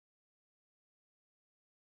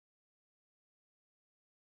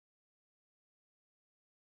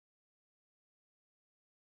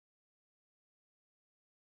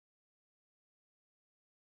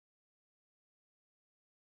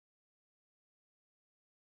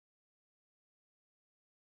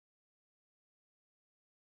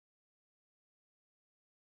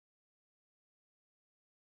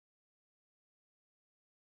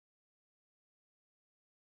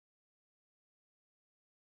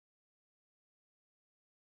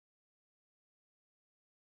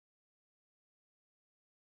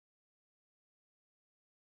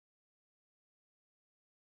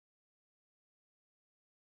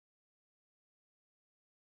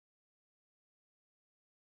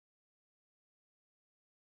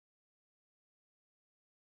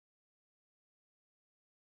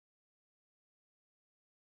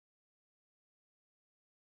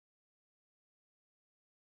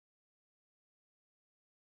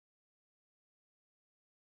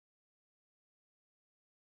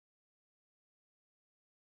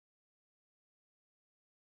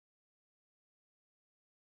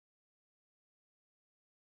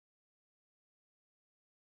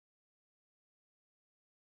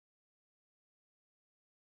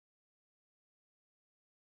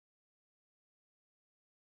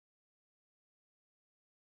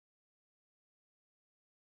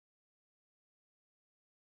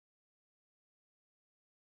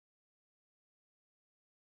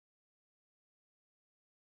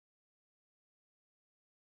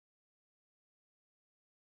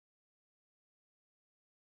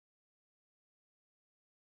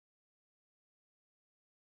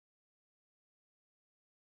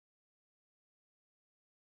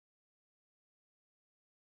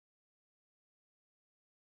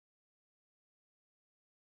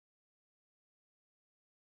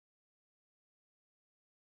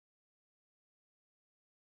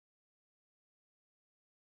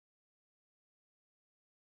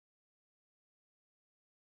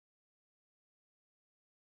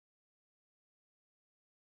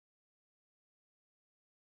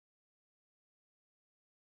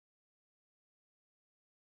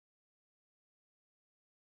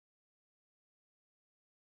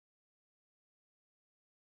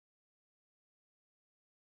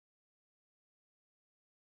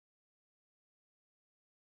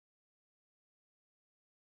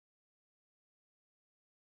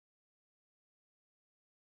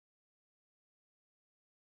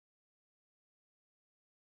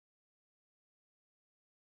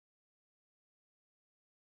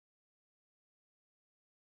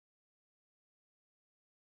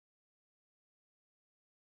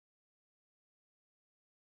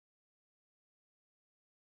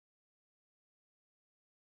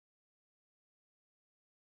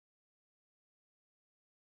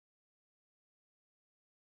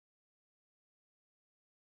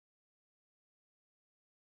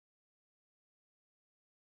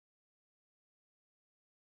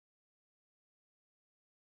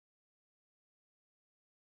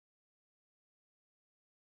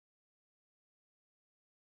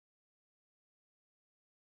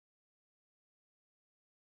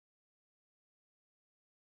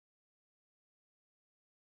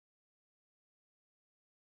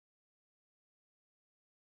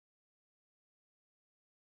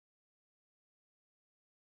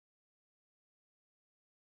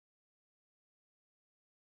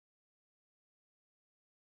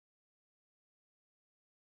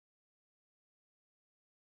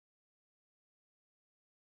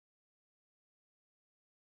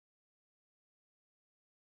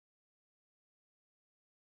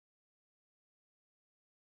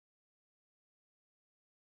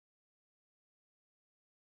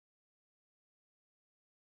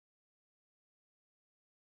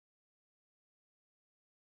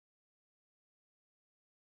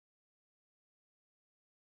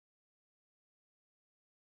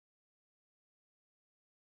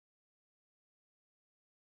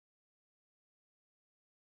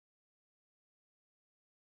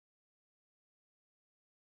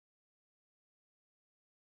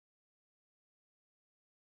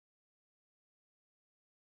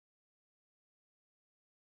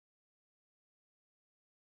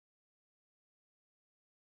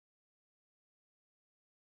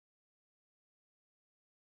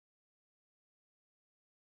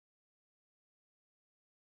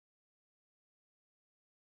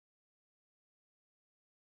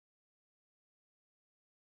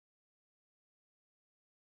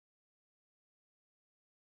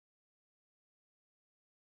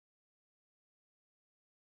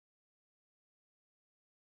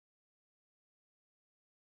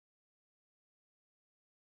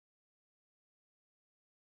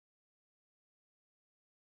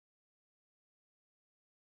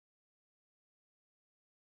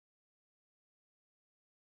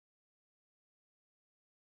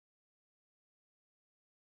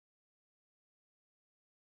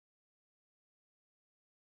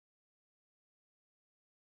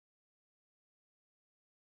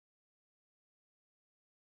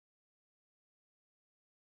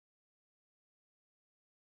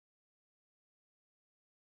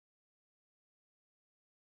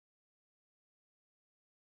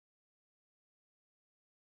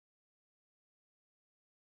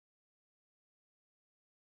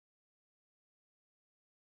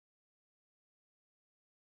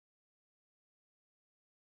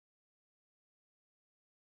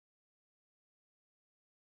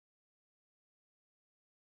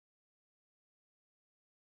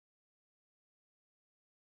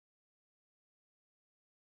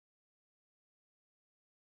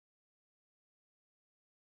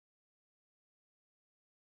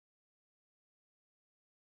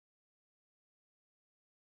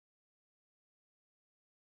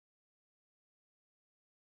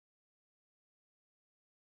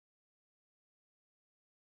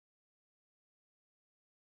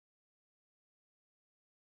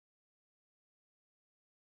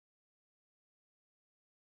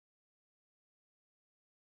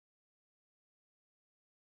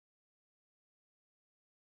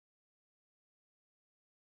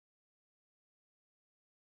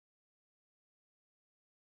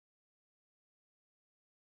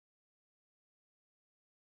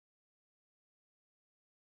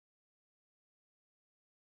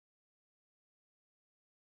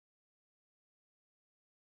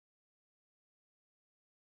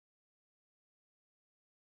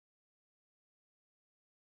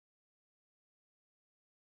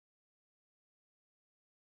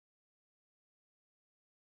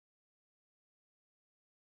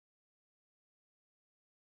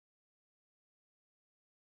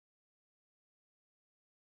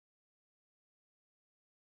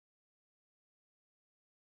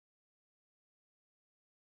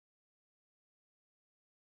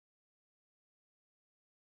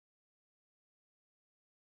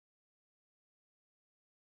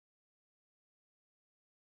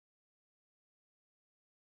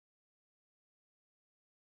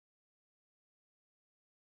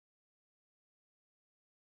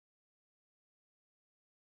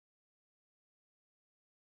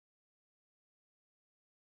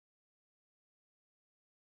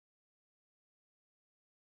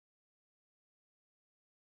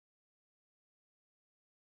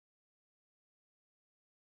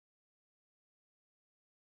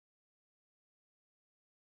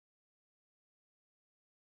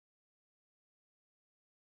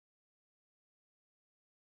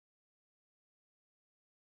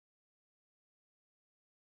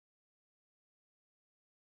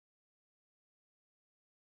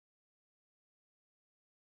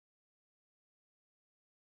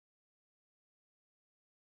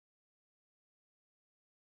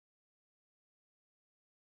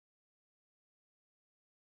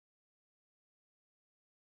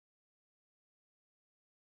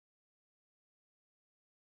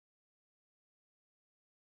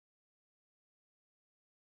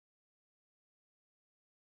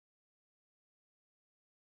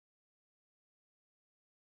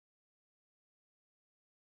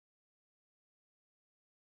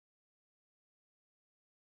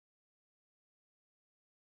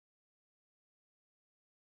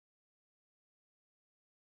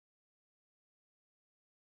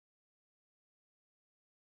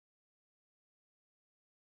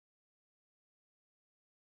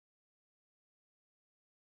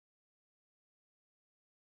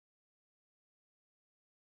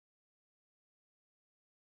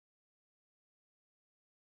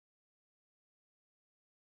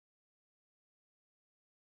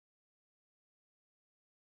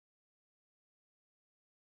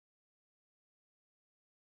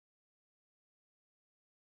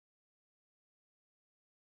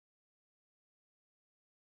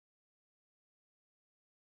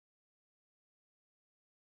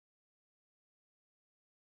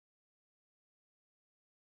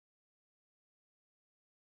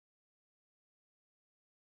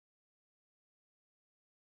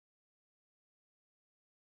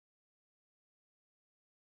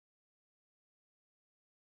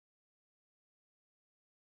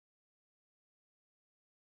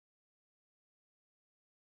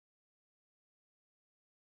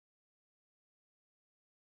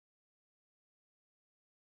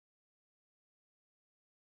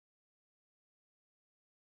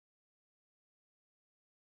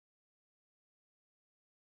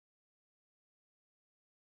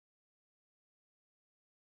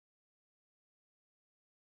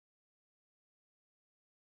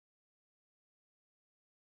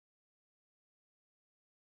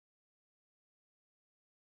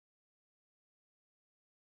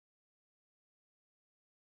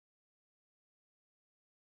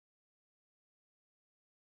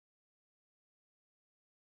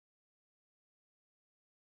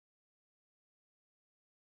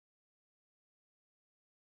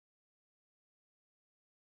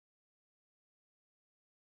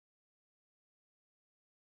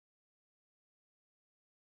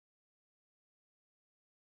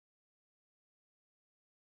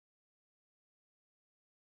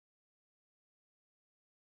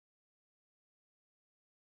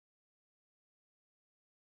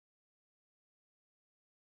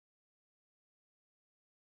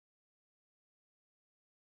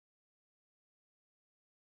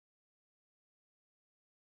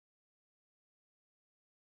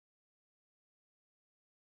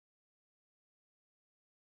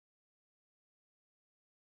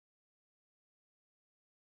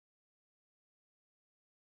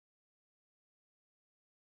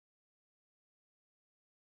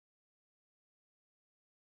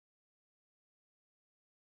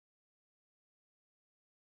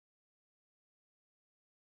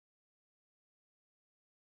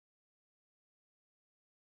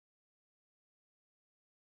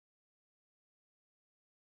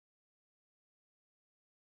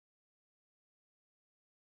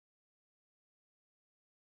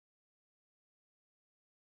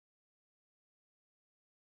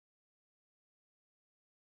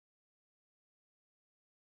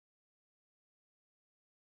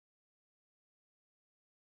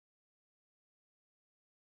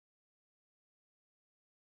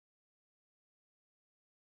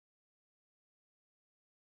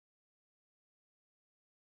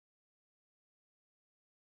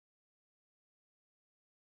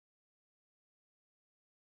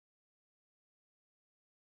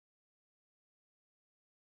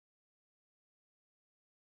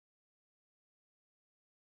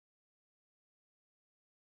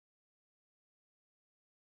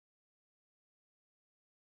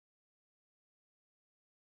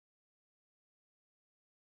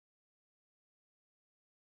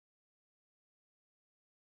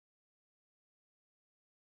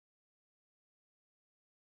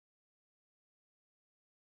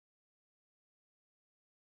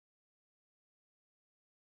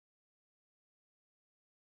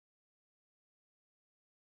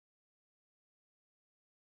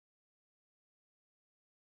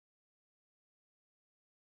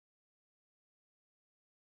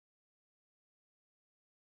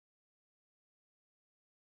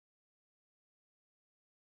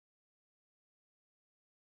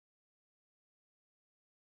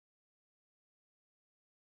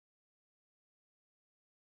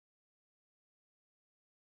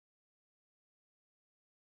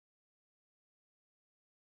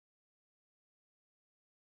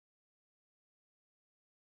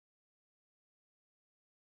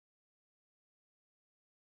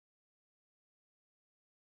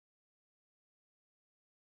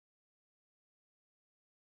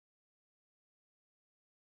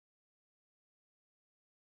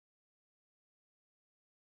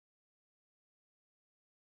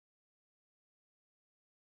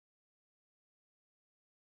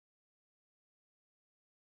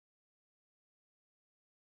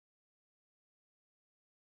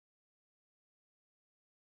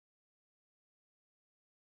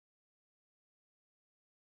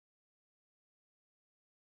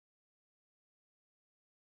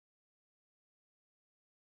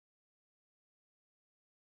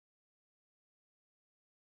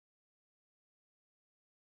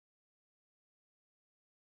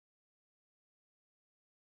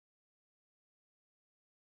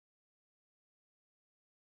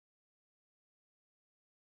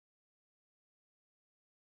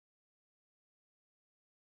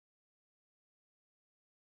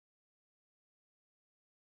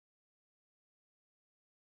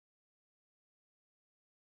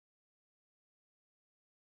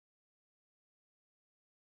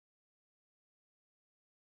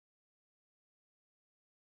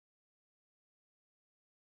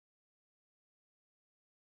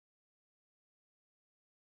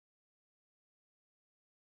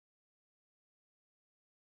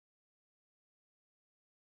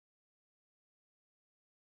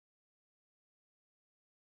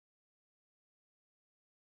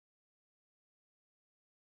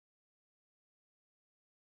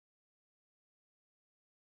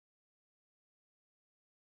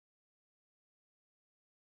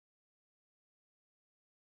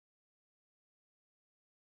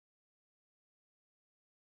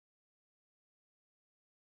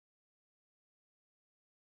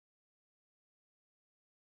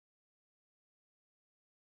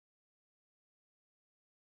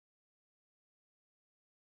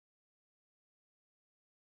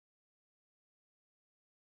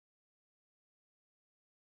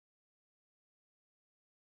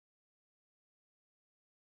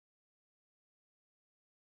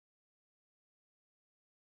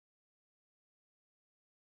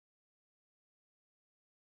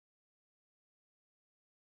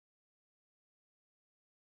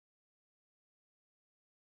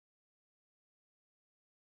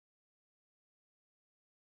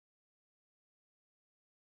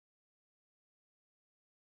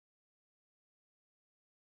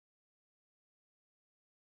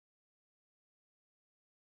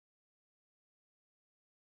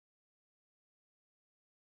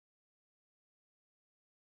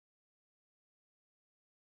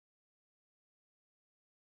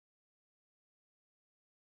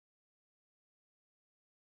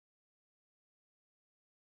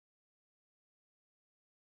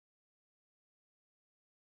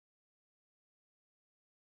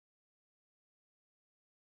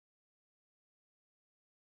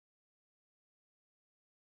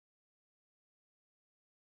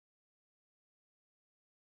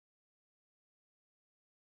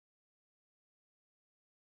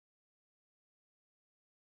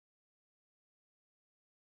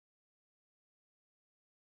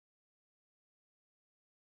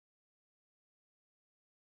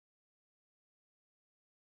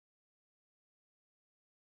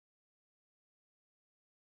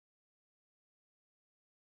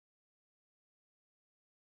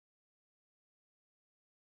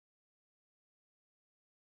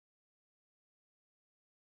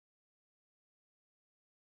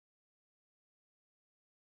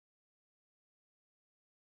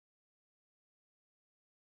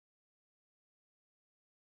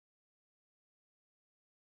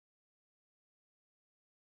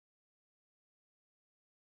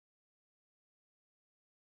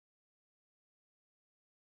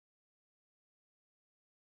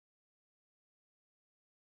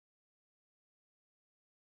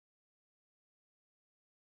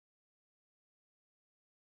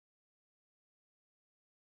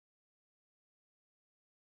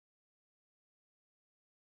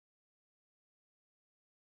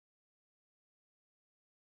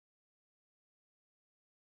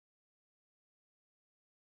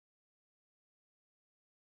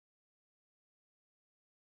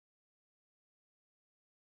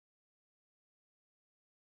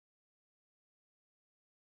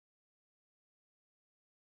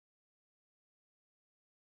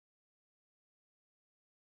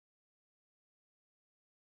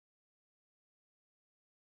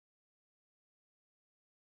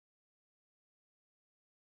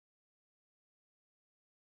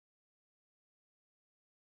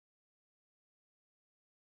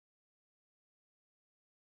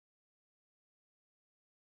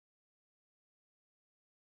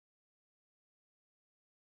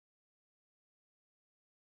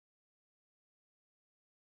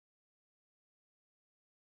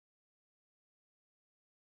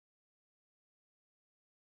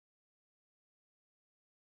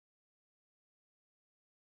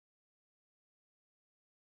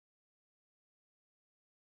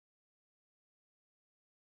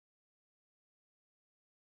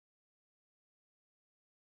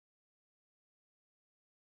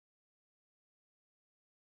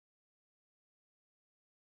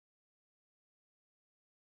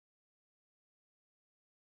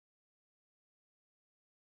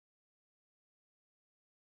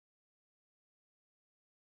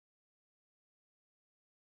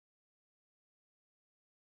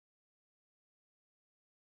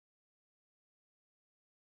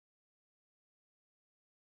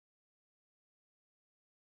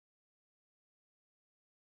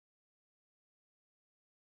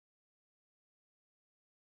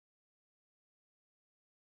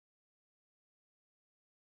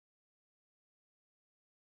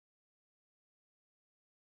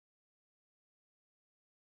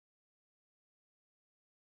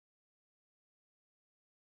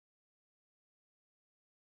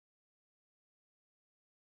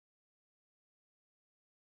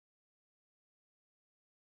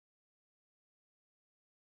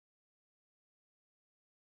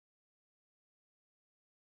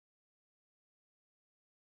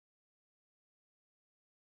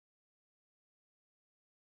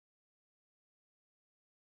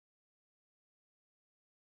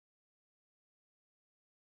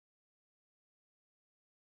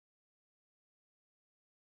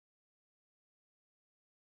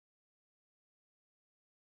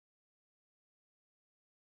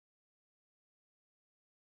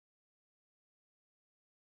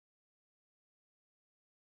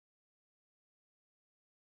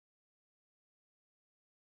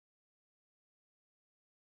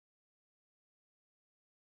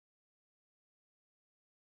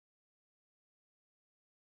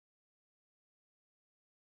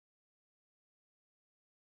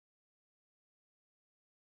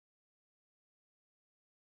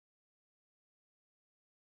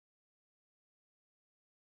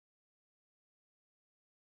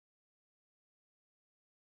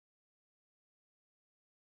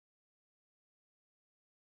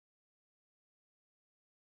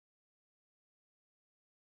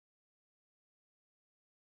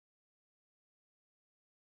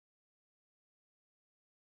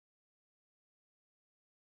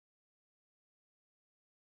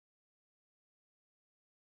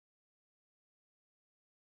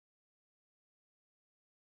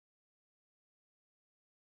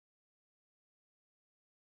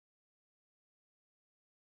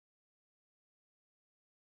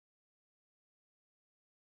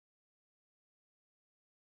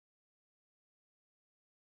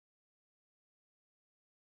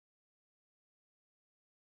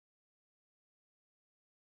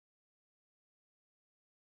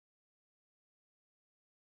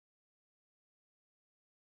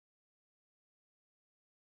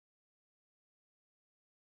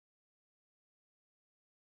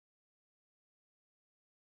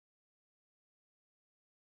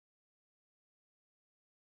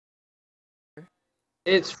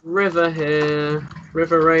It's River here.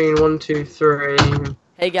 River Rain 123.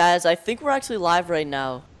 Hey guys, I think we're actually live right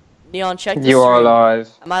now. Neon, check the You are stream. live.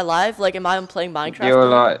 Am I live? Like, am I playing Minecraft? You're though?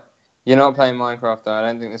 like, you're not playing Minecraft though. I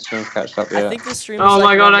don't think the stream's catched up yet. I think the stream is Oh like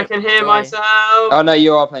my god, I 1 can hear delay. myself. Oh no,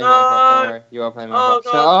 you are playing No. Minecraft. Don't worry. You are playing Minecraft. Oh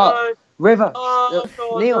Shut god, up, no. River. Oh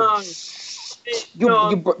god, Neil. no.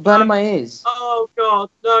 You're burning my ears. Oh god,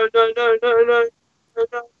 no, no, no, no, no. No,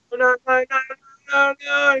 no, no, no, no,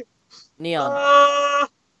 no. Neon. Oh.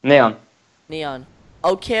 Neon. Neon.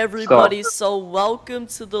 Okay, everybody, so welcome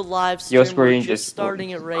to the live stream. Your screen We're just just-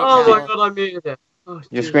 starting it right Oh now. my god, I muted it. Oh, Your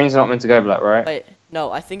Jesus. screen's not meant to go black, right? Wait,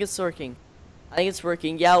 no, I think it's working. I think it's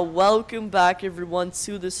working. Yeah, welcome back everyone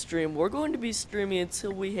to the stream. We're going to be streaming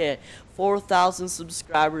until we hit 4,000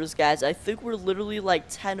 subscribers, guys. I think we're literally like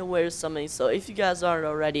 10 away or something. So if you guys aren't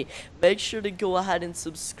already, make sure to go ahead and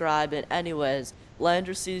subscribe. And anyways,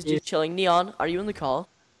 Lander C is just chilling. Neon, are you in the call?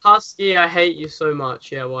 Husky, I hate you so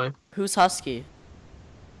much. Yeah, why? Who's Husky?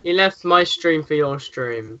 He left my stream for your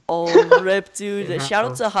stream. Oh, rip, dude. Yeah. Shout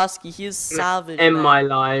out to Husky. He is savage, In man. my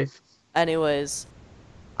life. Anyways,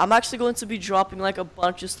 I'm actually going to be dropping like a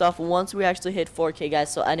bunch of stuff once we actually hit 4K,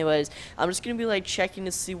 guys. So anyways, I'm just going to be like checking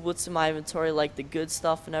to see what's in my inventory, like the good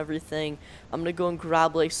stuff and everything. I'm going to go and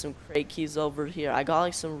grab like some crate keys over here. I got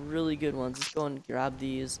like some really good ones. Let's go and grab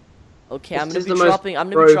these. Okay, I'm going to be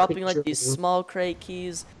dropping like these small crate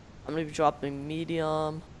keys. I'm going to be dropping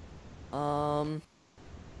medium.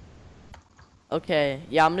 Okay,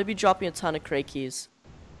 yeah, I'm going to be dropping a ton of crate keys.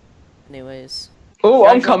 Anyways. Oh,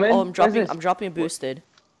 Yeah, I'm coming. Oh, I'm dropping a boosted.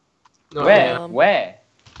 Not Where? yet. Where?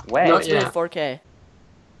 Where? Not Let's do it yet. 4K.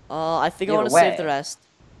 I think I Yeah, want to save where? the rest.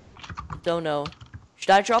 Don't know.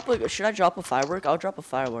 Should I drop a firework? I'll drop a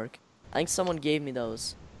firework. I think someone gave me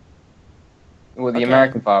those. Well, the Okay.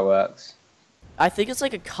 American fireworks. I think it's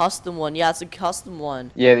like a custom one. Yeah, it's a custom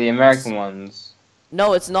one. Yeah, the American ones.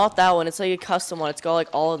 No, it's not that one. It's like a custom one. It's got like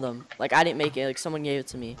all of them. Like I didn't make it. Like someone gave it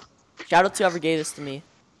to me. Shout out to whoever gave this to me.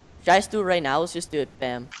 Should I just do it right now? Let's just do it.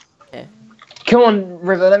 Bam. Okay. Come on,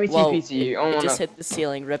 River. Let me Whoa, TP to you. Oh, it just no. hit the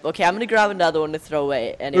ceiling. Rip. Okay, I'm gonna grab another one to throw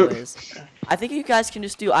away. Anyways, I think you guys can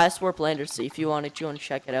just do Ice Warp Lander C if you want to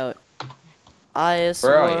check it out. Ice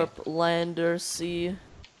Where are you? Warp Lander C.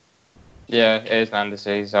 Yeah, it is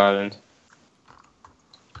Andersey's Island.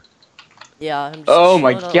 Yeah. I'm just Oh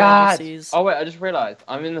my chilling out god! Landerseas. Oh wait, I just realized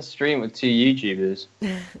I'm in the stream with 2 YouTubers.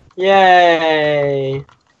 Yay!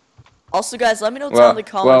 Also, guys, let me know down in the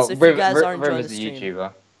comments if you guys are enjoying the River's a stream.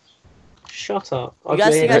 YouTuber. Shut up. You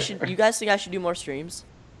guys think Ugly. you guys think I should do more streams?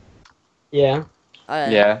 Yeah.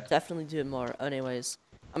 Yeah. Definitely do more. Anyways,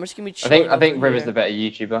 I'm just gonna be chilling. I think over River's the here. better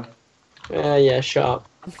YouTuber. Yeah, shut up.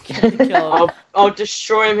 I'm gonna kill him. I'll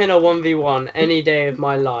destroy him in a 1v1 any day of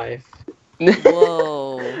my life.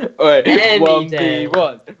 Whoa. Wait, Any day.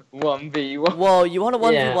 1v1. 1v1. Whoa, you want a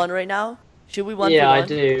 1v1 Yeah. right now? Should we 1v1? Yeah, I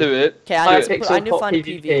do. Do it. Okay, I I need to Pixel find Pop a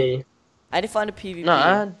PvP. I need to find a PvP.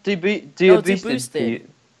 Nah, do No, a do boosted. boosted.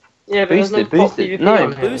 Yeah, but there's no Boosted, pop boosted. PvP No.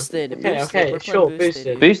 on here. Boosted. Okay, boosted. okay, We're sure, playing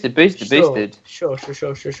boosted. Boosted, boosted, Sure.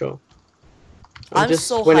 boosted. Sure. I'm just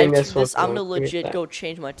so winning hyped this for this. one, I'm gonna give me legit that. go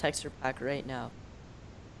change my texture pack right now.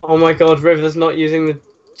 Oh my god, River's not using the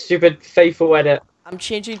stupid faithful edit. I'm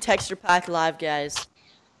changing texture pack live, guys.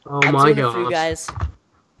 Oh I'm my doing it for you god. guys.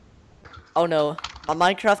 Oh no,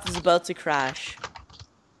 my Minecraft is about to crash.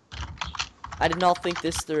 I did not think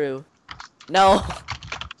this through. No,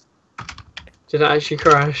 Did it actually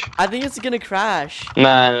crash? I think it's gonna crash.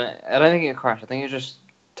 Nah, I don't think it crashed. I think it just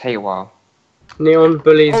take a while. Neon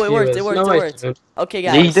bullies Oh, it worked, viewers. it worked, No, it I worked. don't. Okay,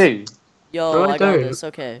 Yeah, you guys. do. Yo, No, I I got don't. this.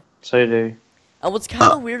 Okay. So do. And what's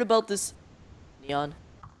kind of weird about this, Neon?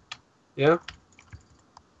 Yeah?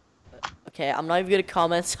 Okay, I'm not even gonna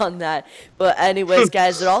comment on that. But anyways,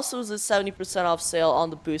 guys, there also is a 70% off sale on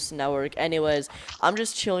the Boost Network. Anyways, I'm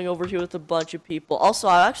just chilling over here with a bunch of people. Also,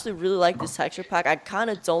 I actually really like this texture pack. I kind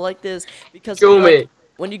of don't like this because Kill me.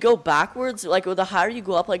 when you go backwards, like the higher you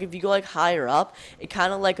go up, like if you go like higher up, it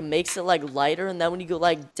kind of like makes it like lighter, and then when you go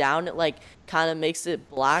like down, it like kind of makes it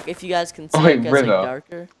black. If you guys can see, Oh, it gets like River.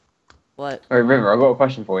 darker. What? Wait, River, I got a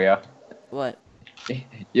question for you. What?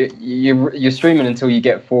 You're streaming until you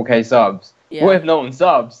get 4K subs. Yeah. What if no one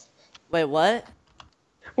subs? Wait, what?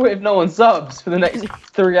 What if no one subs for the next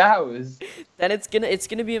 3 hours? Then it's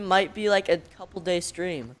gonna be, it might be like a couple day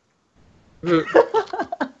stream.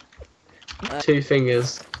 2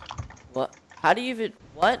 fingers. What? How do you even?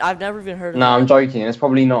 What? I've never even heard of Nah, I'm that. joking. It's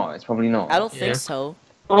probably not. It's probably not. I don't Yeah. think so.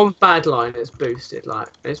 On Badline, it's boosted. Like,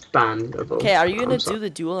 it's bannable. Okay, are you gonna I'm do sorry. the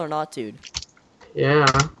duel or not, dude? Yeah.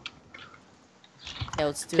 Okay,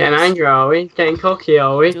 let's do Getting this. angry, are we? Getting cocky,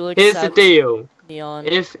 are we? Dual Here's the accept. deal. Neon.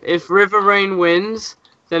 If River Rain wins,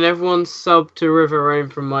 then everyone sub to River Rain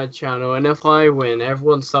from my channel, and if I win,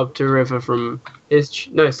 everyone sub to River from his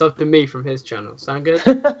sub to me from his channel. Sound good?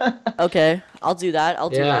 Okay, I'll do that. I'll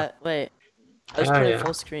do Yeah. that. Wait, I was Oh, putting yeah.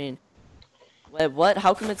 full screen. Wait, what?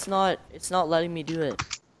 How come it's not letting me do it?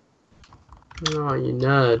 Oh, you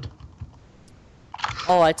nerd.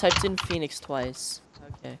 Oh, I typed in Phoenix twice.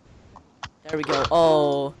 Okay, there we go.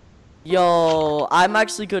 Oh, yo, I'm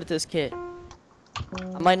actually good at this kit.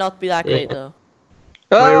 I might not be that great Yeah. though.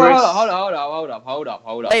 Oh, Wait, hold up.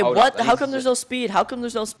 Wait, hold what? up. How come there's no speed? How come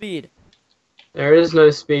there's no speed? There is no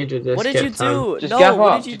speed with this What did kit, you fam. do? Just No, gap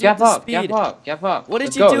what up. did you Just do with gap the up. speed? Gap up. What did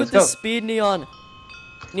Let's you go, do with let's the go. speed, Neon?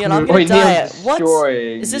 Neon, I'm gonna Wait, die. Neon's What?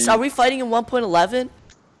 destroying Is this? you. Are we fighting in 1.11?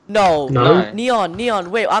 No. No. No.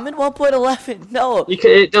 Neon. Wait, I'm in 1.11. No.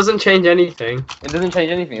 It doesn't change anything. It doesn't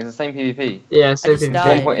change anything. It's the same PvP. Yeah, same just thing.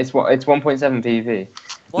 died. It's 1.7 PvP.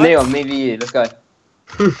 What? Neon, maybe you. Let's go.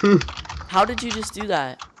 How did you just do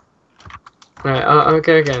that? Right,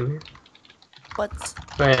 okay again. What?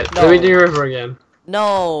 Wait, No. let me do River again.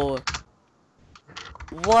 No.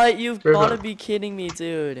 What? You've River. gotta be kidding me,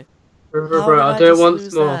 dude. River, How bro, did I'll I do it just once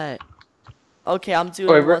lose more. that? Okay, I'm doing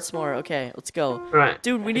Wait, it once more. Okay, let's go. Right,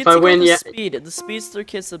 Dude, we need If to I go win, the yeah- speed. The speedster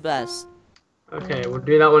kit's the best. okay, we'll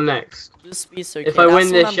do that one next. The speedster If kit. I That's win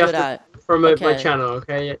what this, I'm you have good to at. promote my Okay. channel,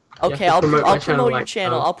 okay? You Okay, have to I'll my promote your like,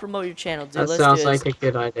 channel. I'll promote your channel, dude. That Let's sounds do this. like a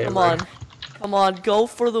good idea. Come bro. on. Come on, go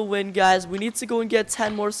for the win, guys. We need to go and get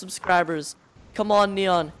 10 more subscribers. Come on,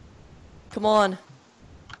 Neon. Come on.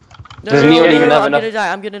 No, Does no, no, Neon no, even no, have I'm enough- gonna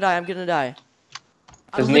die. I'm gonna die. I'm gonna die.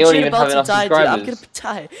 Does I'm Neon legit even about have to enough die, dude. I'm gonna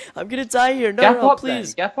subscribers? die. I'm gonna die here. No, Gap no, no, up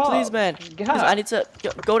please. then. Gap up. Please, man. Gap. Please, I need to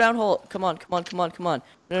go down hole. Come on, come on, come on, come on.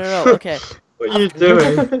 No, no, no. Okay. What are you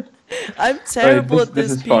doing? I'm terrible Wait, at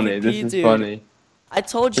this is PvP, funny. This is dude. funny. I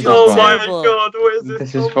told you This is Oh I'm funny. my terrible. god, what is this?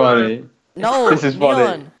 This is funny. No, This is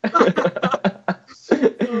funny. Neon.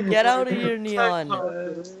 Get out of here, Neon.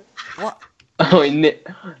 What? Oh,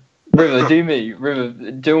 River, do me. River,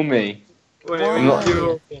 do me. Wait, Why? we'll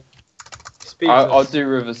do Speed I'll test. do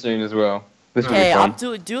River soon as well. This will be Okay,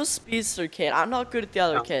 fun. do a speedster kit. I'm not good at the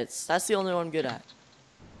other No. kits. That's the only one I'm good at.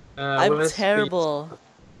 I'm where's Speed? terrible.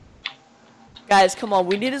 Guys, come on.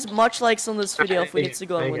 We need as much likes on this video if we need to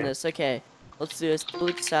go and there win you go. this. Okay, let's do this. Full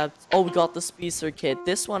accept. Oh, we got the speedster kit.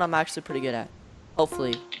 This one I'm actually pretty good at.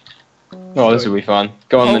 Hopefully. Oh, this will be fun.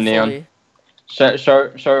 Go on, the Neon. Hopefully.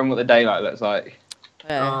 Show him what the daylight looks like.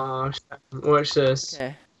 Okay. Oh, watch this.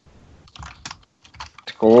 Okay.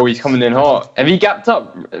 Oh, he's coming in hot. Have you gapped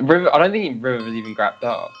up? River, I don't think River has even gapped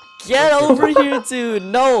up. Get over here, dude.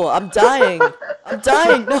 No, I'm dying. I'm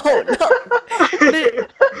dying. No, no.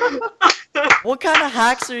 What kind of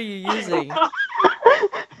hacks are you using? Oh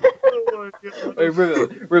my god. Wait, River,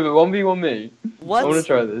 1v1 me. What? I want to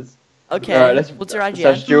try this. Okay. Alright, What's your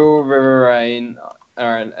Slash IGN? Duel, River Rain.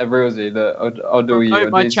 Alright, Realzy, I'll do you. Promote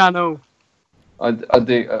I'll my do, channel. I'll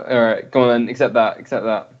do. Alright, come on then. Accept that. Accept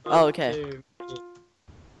that. Oh, okay.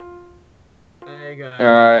 There you go.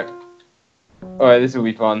 Alright. Alright, this will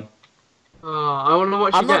be fun. Oh, I want to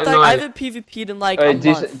watch I'm you not get that. I annoyed. haven't PvP'd in like a Alright,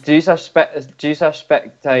 month. do you slash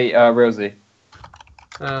spectate Realzy?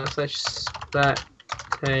 Slash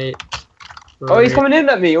spectate. Oh, he's coming in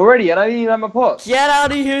at me already. I don't even have my pots. Get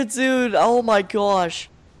out of here, dude! Oh my gosh.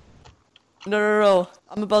 No, no, no.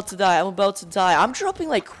 I'm about to die. I'm about to die. I'm dropping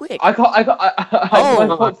like quick. I can't. Oh.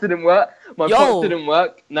 My pots didn't work. My Yo. pots didn't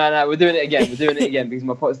work. No, we're doing it again. We're doing it again because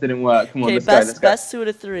my pots didn't work. Come on, Okay, let's go. Let's go. best 2 out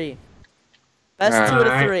of 3. Best 2 out of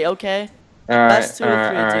Alright. 3, okay? Alright, Best 2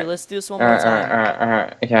 out of 3, dude. Let's do this one more time.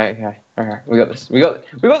 Alright. Okay. Alright. We got this. We got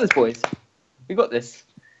this, boys. We got this.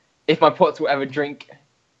 If my pots will ever drink.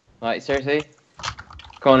 Like, seriously?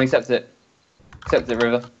 Come on, accept it. Accept it,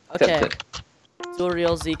 River. Accept Okay. it. Do a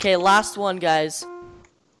real Z. Okay, last one, guys.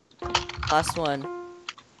 Last one.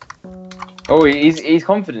 Oh, he's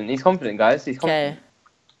confident. He's confident, guys. He's confident. Okay.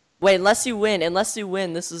 Wait, unless you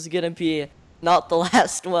win, this is gonna be not the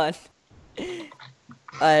last one.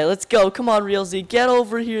 Alright, let's go. Come on, Real Z. Get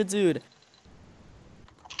over here, dude.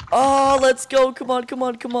 Oh, let's go. Come on. Oh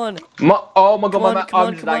my god, Come on, I'm come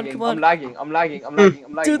on, just come on, lagging. come on. I'm lagging.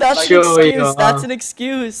 Dude, that's Sure an you excuse. are. That's an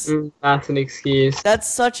excuse. That's an excuse. That's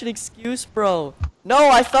such an excuse, bro. No,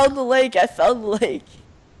 I found the lake.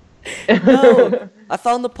 No, I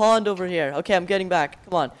found the pond over here. Okay, I'm getting back.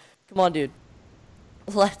 Come on, dude.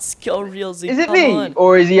 Let's go, Real Z. Is it Come me? on.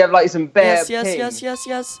 Or is he have like some bear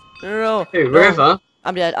Yes. No. Who, No. River?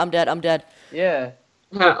 I'm dead. Yeah.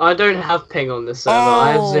 I don't have ping on this server.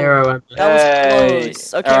 I have Oh. 0 MP. That was Hey.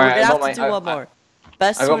 close. Okay, Alright, we're I gonna got have to my- do one more.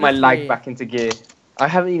 Best I 2 got out my of lag 3. back into gear. I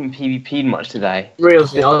haven't even PvP'd much today.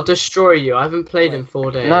 Realzy, I'll destroy you. I haven't played in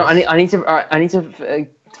 4 days. No, I need to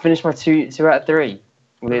finish my two out of 3.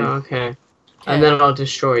 Please. Okay. And then I'll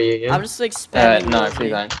destroy you, yeah? I'm just like spamming. No, Rosie.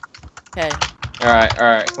 please don't. Okay.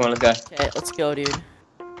 Alright, come on, let's go. Okay, let's go, dude.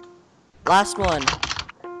 Last one.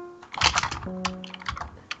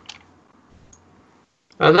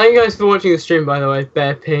 Thank you guys for watching the stream, by the way.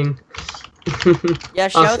 Bear ping. Yeah,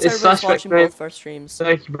 shout out to it's everybody Flashback watching Man. both of our streams.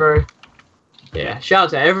 Thank you, bro. Yeah, shout out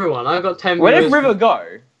to everyone. I got 10 Where did viewers. River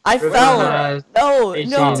go? I River fell. has No, 18.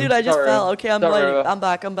 dude, I just Sorry. fell. Okay, I'm Sorry, like, River.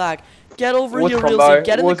 I'm back. Get over Water here, combo. Realzy.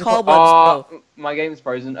 Get in the Water cobwebs, bro. My game's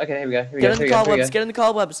frozen. Okay, here we go. Get in the cobwebs. Get in the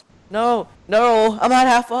cobwebs. No, I'm at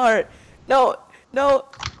half heart. No,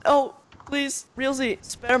 please, Realzy,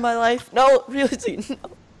 spare my life. No, Realzy, no.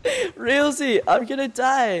 Realzy, I'm gonna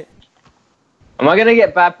die. Am I gonna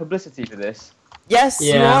get bad publicity for this? Yes,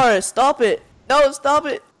 Yeah. you are. Stop it. No, stop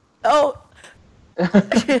it. No.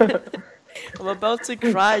 I'm about to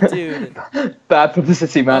cry, dude. Bad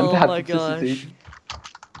publicity, man. Oh bad my publicity.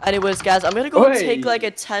 gosh. Anyways, guys, I'm gonna go and Wait, take like a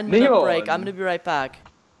 10-minute Neon. break. I'm gonna be right back.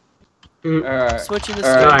 Alright. Switching the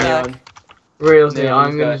Alright, stream Neon. back. Realty, Neon,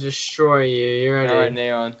 I'm gonna go. destroy you. You ready? Alright,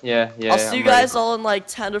 Neon. Yeah. I'll see you I'm ready. guys all in like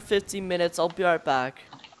 10 or 15 minutes. I'll be right back.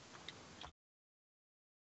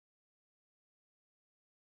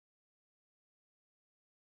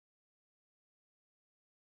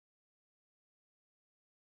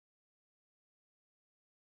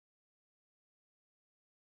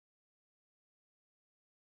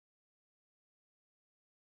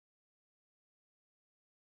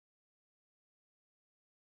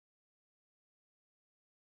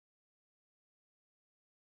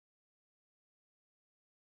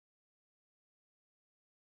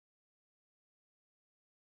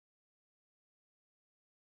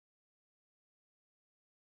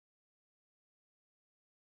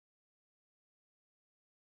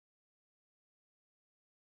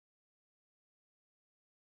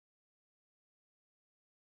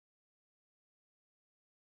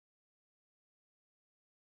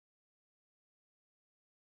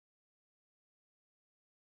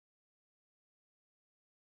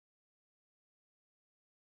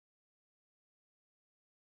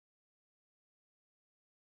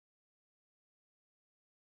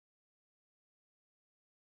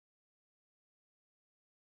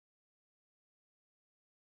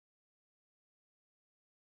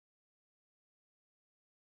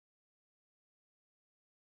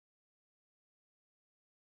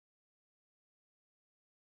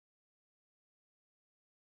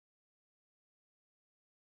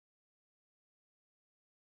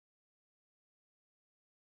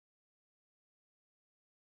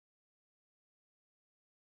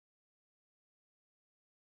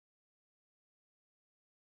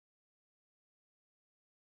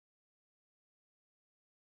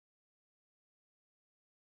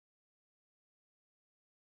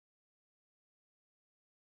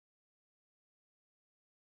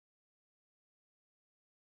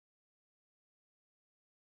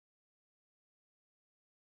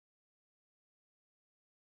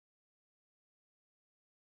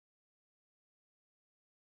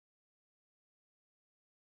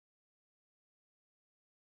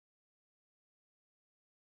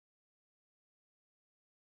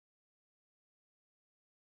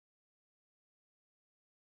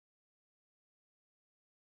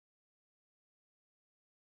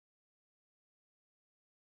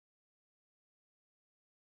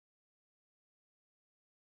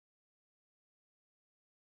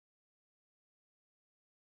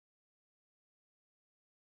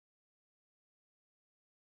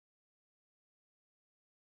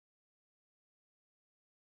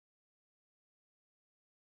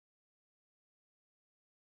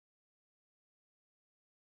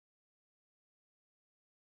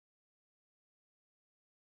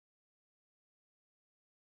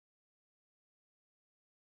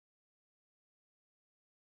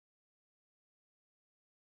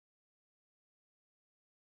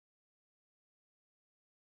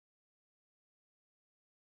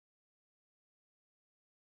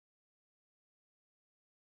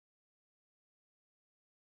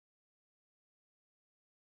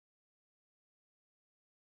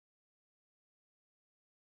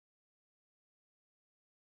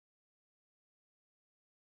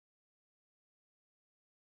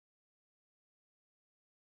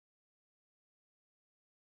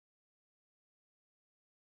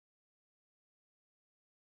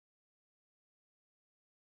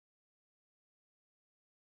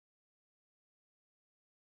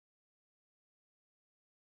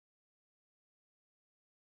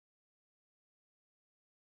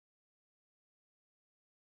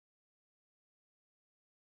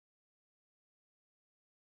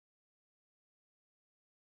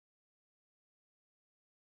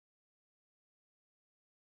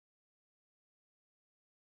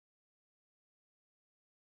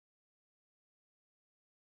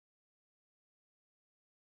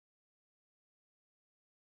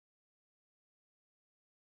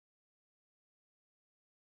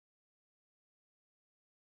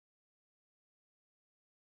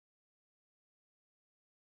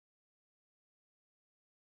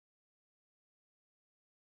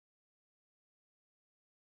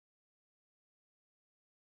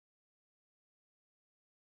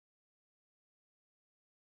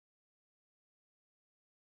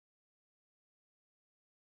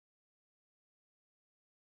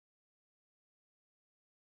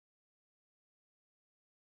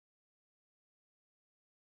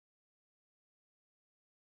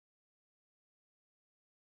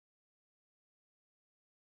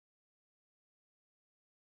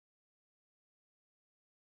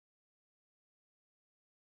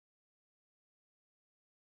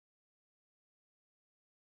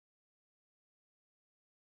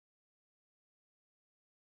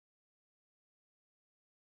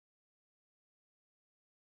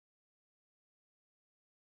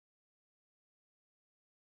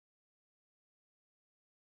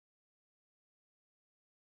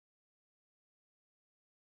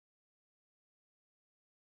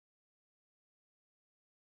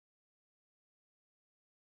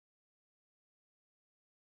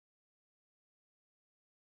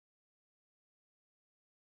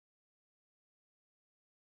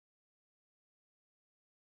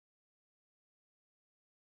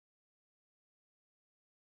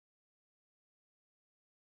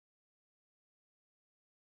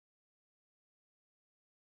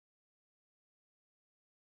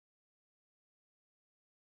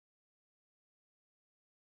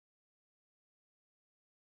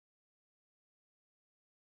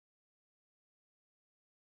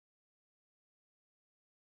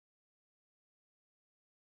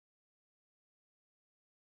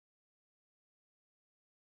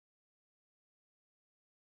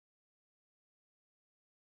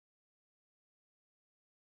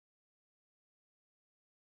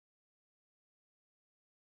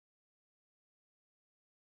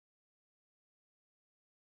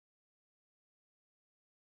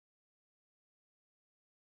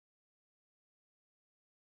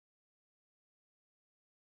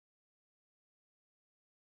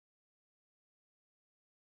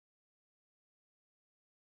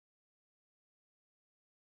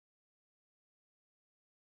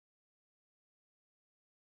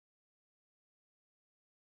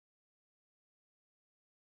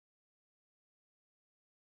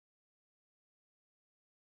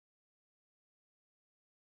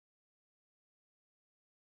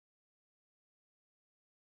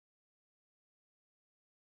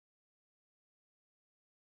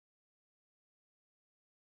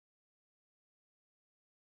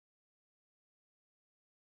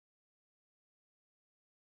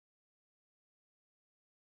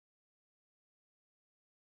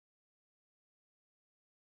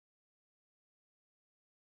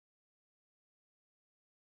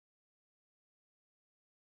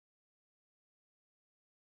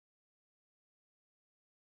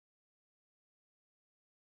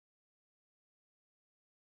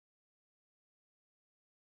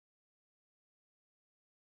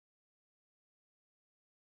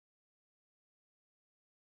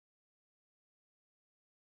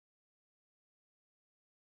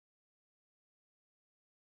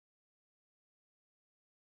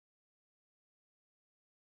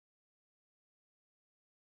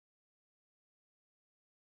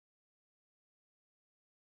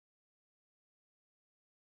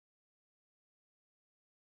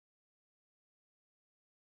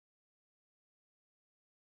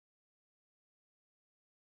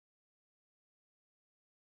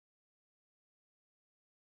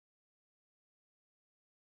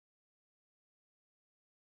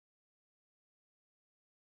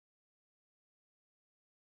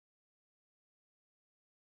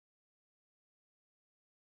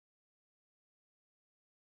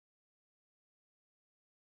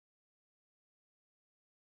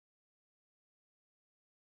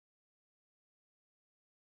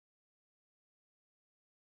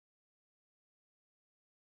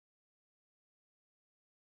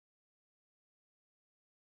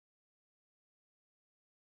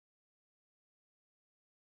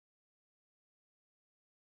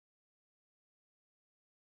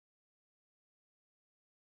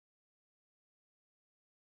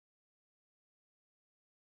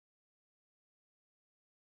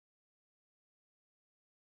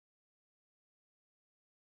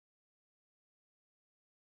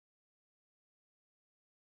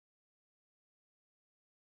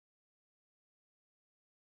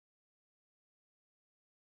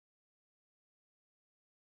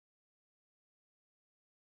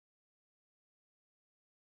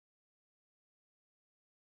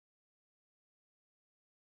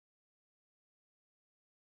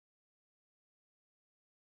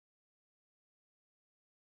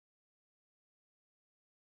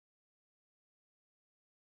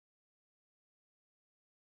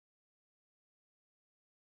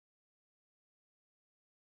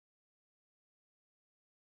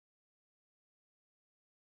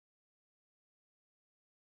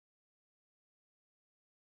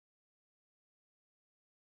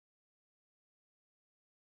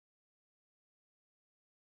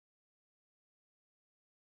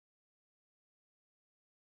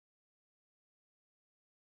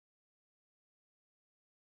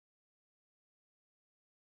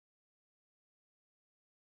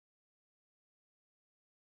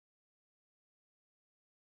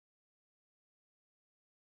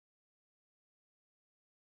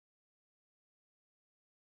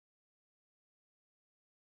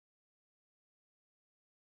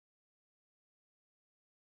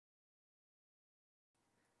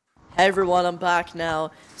 Hey everyone, I'm back now.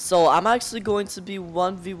 So I'm actually going to be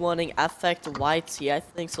 1v1ing Affect YT, I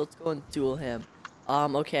think, so let's go and duel him.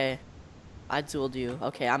 Okay. I dueled you.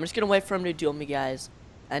 Okay, I'm just gonna wait for him to duel me, guys.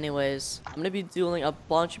 Anyways, I'm gonna be dueling a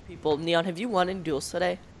bunch of people. Neon, have you won any duels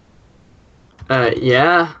today?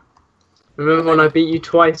 Yeah. Remember when I beat you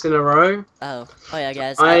twice in a row? Oh yeah,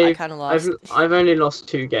 guys, I kind of lost. I've only lost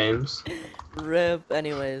 2 games. RIP,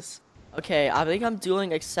 anyways. Okay, I think I'm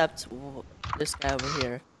dueling except this guy over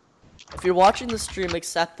here. If you're watching the stream,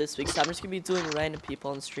 accept this because I'm just gonna be doing random people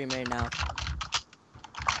on the stream right now.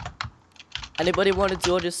 Anybody want to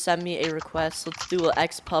duel, just send me a request. Let's do an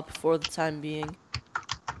X-Pup for the time being.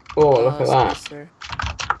 Oh, look at that. Sir.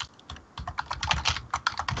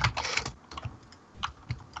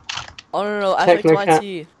 Oh no,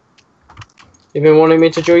 FXYT. You've been wanting me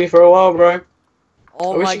to join you for a while, bro.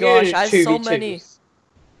 Oh my gosh, I have so many.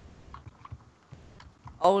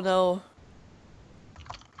 Oh no.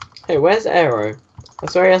 Hey, where's Aero? I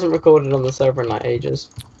swear he hasn't recorded on the server in like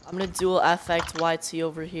ages. I'm gonna duel FXYT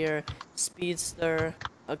over here. Speedster.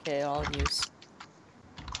 Okay, all in use.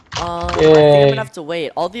 I think I'm gonna have to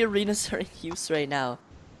wait. All the arenas are in use right now.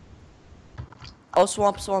 Oh,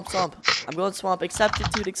 swamp. I'm going swamp. Accept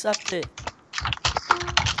it, dude. Accept it.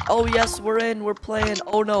 Oh, yes, we're in. We're playing.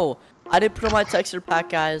 Oh, no. I didn't put on my texture pack,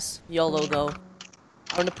 guys. YOLO, though.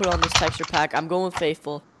 I'm gonna put on this texture pack. I'm going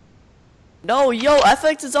faithful. No, yo,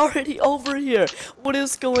 FX is already over here. What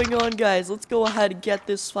is going on, guys? Let's go ahead and get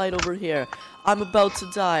this fight over here. I'm about to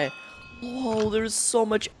die. Whoa, there's so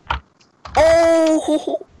much.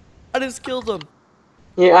 Oh, I just killed him.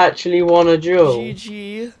 You actually won a duel.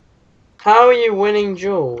 GG. How are you winning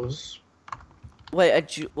duels?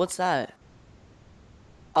 Wait, what's that?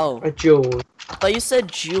 Oh. A duel. I thought you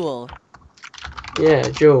said jewel. Yeah,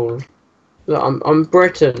 duel. Look, I'm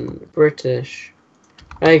British.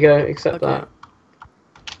 There you go, accept that.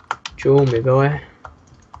 Duel me, boy.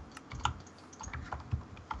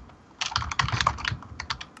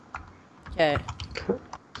 Okay.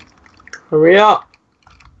 Hurry up.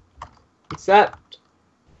 Accept.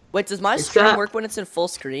 Wait, does my stream work when it's in full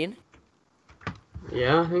screen?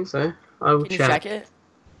 Yeah, I think so. I will check. Can you check it?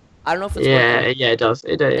 I don't know if it's working. Yeah, it does.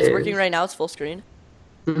 It's working right now. It's full screen.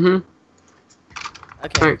 Mhm.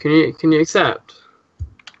 Okay. Alright, can you accept?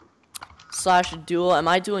 / duel. Am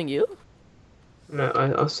I doing you? No,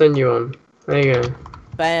 I'll send you on. There you go.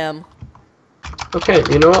 Bam. Okay,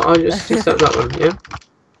 you know what? I'll just accept that one. Yeah.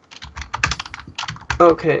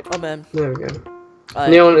 Okay. Oh man. There we go.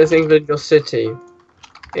 Neon is England your city.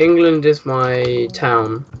 England is my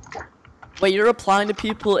town. Wait, you're replying to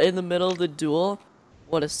people in the middle of the duel?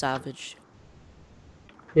 What a savage.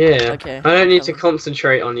 Yeah. Okay. I don't need to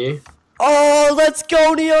concentrate on you. Oh, let's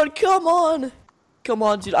go, Neon! Come on! Come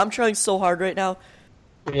on, dude. I'm trying so hard right now.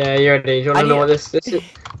 Yeah, you're ready. Do you want to know what this is?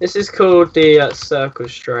 This is called the circle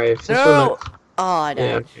strafe. No! Oh, I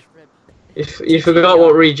died. Yeah. You forgot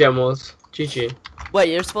what regen was. GG. Wait,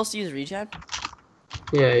 you're supposed to use regen?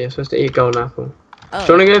 Yeah, you're supposed to eat golden apple. Oh.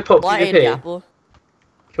 Do you want to go pop I ate PvP? apple. Do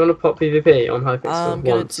you want to pop PvP on Hypixel I'm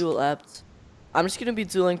gonna duel Ept. I'm just gonna be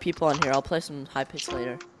dueling people on here. I'll play some Hypixel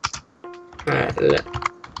later. Alright,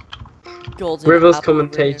 Golden River's apple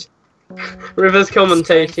commentating. River's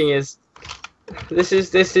commentating is. This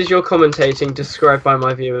is your commentating described by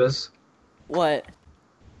my viewers. What?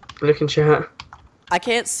 Look in chat. I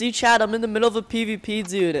can't see chat. I'm in the middle of a PvP,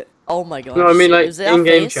 dude. Oh my god. No, I mean like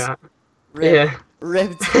in-game chat. Rip. Yeah.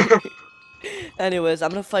 Rip. Anyways, I'm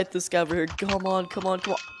gonna fight this guy over here. Come on.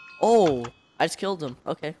 Oh, I just killed him.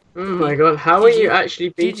 Okay. Oh my god, how are you actually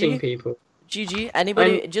beating people? GG.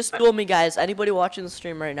 Anybody, just duel me, guys. Anybody watching the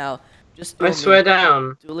stream right now, just duel me. I swear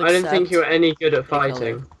down. Duel I didn't think you were any good at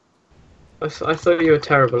fighting. I thought you were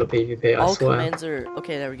terrible at PvP, I swear. Commands are...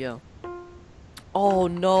 Okay, there we go. Oh,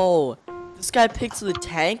 no. This guy picked the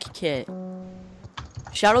tank kit.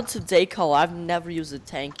 Shout out to Dayco. I've never used a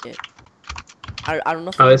tank kit. I don't know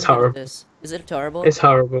if it's horrible. This. Is it horrible? It's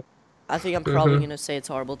horrible. I think I'm probably gonna say it's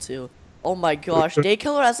horrible too. Oh my gosh,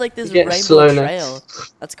 Daykiller has like this rainbow trail.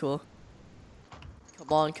 That's cool.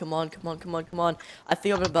 Come on. I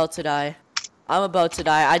think I'm about to die.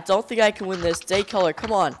 I don't think I can win this. Daycolor,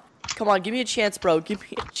 come on. Give me a chance, bro. Give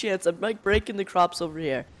me a chance. I'm like breaking the crops over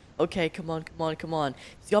here. Okay, come on.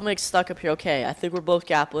 He's got me like stuck up here. Okay, I think we're both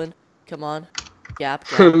gappling. Come on. Gap.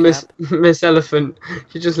 Miss Elephant,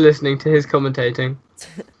 you're just listening to his commentating.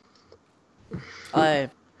 I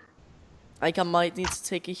think I might need to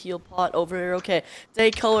take a heal pot over here. Okay,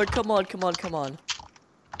 Daycolor, come on.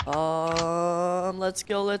 Let's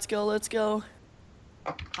go.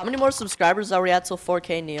 How many more subscribers are we at till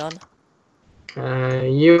 4K, Neon?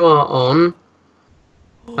 You are on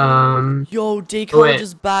Yo, Daycolor wait.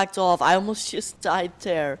 just backed off. I almost just died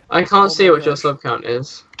there. I can't Oh see my what your gosh. sub count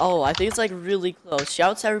is. Oh, I think it's like really close.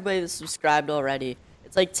 Shout out to everybody that's subscribed already.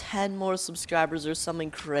 It's like 10 more subscribers or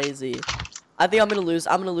something crazy. I think I'm gonna lose.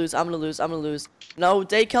 I'm gonna lose. No,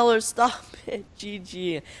 Daycolor, stop it.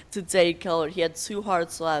 GG to Daycolor. He had 2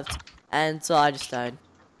 hearts left, and so I just died.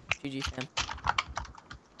 GG fam.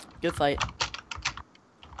 Good fight.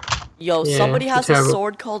 Yo, Yeah, somebody has a terrible.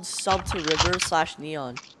 sword called Sub to River /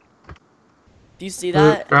 Neon. Do you see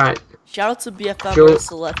that? Right. Shout out to BFM Sure.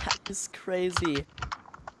 Ursula. That is crazy.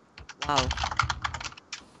 Wow.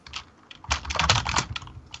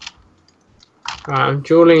 Right, I'm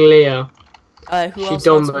dueling Leah. Who She else wants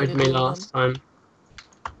domboed to me duel last time.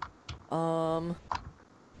 them?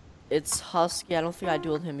 It's Husky. I don't think I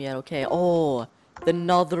dueled him yet. Okay. Oh,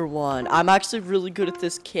 another one. I'm actually really good at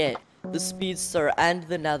this kit. The Speedster and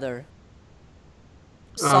the Nether.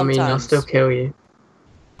 I mean, I'll still kill you.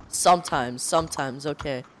 Sometimes,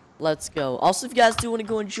 okay. Let's go. Also, if you guys do want to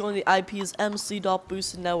go and join the IP's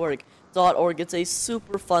mc.boostednetwork.org, it's a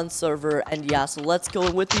super fun server, and yeah, so let's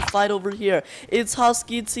go with the fight over here. It's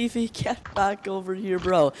Husky TV, get back over here,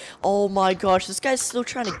 bro. Oh my gosh, this guy's still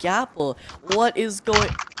trying to gapple. What is going...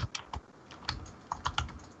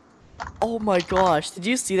 Oh my gosh, did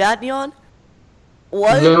you see that, Neon?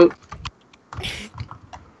 What? Nope.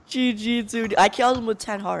 GG, dude. I killed him with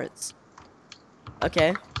 10 hearts.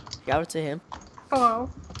 Okay. Shout out to him. Hello.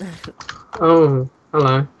 Oh,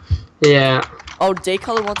 hello. Yeah. Oh,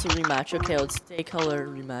 Daycolor wants a rematch. Okay, let's Daycolor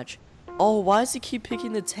rematch. Oh, why does he keep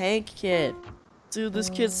picking the tank kid? Dude, this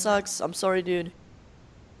kid sucks. I'm sorry, dude.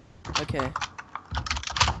 Okay.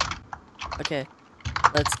 Okay.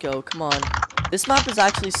 Let's go. Come on. This map is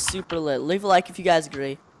actually super lit. Leave a like if you guys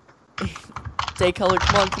agree. Daycolor,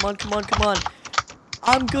 come on.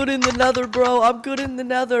 I'm good in the Nether, bro. I'm good in the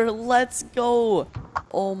Nether. Let's go.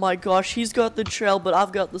 Oh my gosh, he's got the trail, but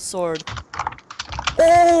I've got the sword.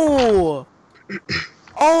 Oh!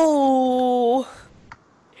 Oh!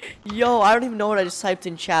 Yo, I don't even know what I just typed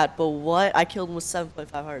in chat, but what? I killed him with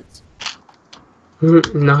 7.5 hearts.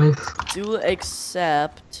 Nice. Do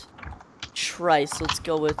accept Trice. Let's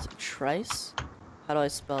go with Trice. How do I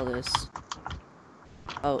spell this?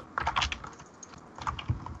 Oh.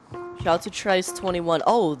 Shout out to Trice21.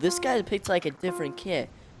 Oh, this guy picked like a different kit.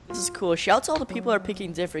 This is cool. Shout out to all the people that are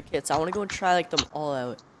picking different kits. I want to go and try like them all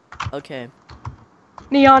out. Okay.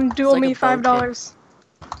 Neon, duel like me a bow $5.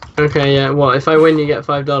 Okay, yeah. What? If I win, you get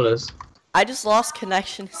 $5. I just lost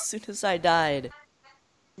connection as soon as I died.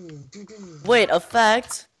 Wait,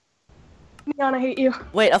 effect? Neon, I hate you.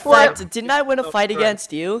 Wait, What? effect? Didn't I win a fight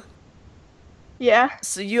against you? Yeah.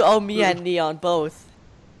 So you owe me and Neon both.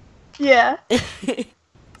 Yeah.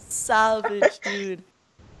 Savage, dude.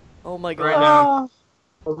 Oh my god. Right now.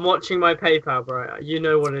 Oh, I'm watching my PayPal, bro. You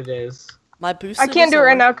know what it is. My boost. I can't do it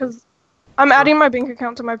right now because I'm adding my bank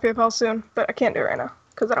account to my PayPal soon, but I can't do it right now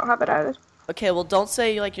because I don't have it added. Okay, well, don't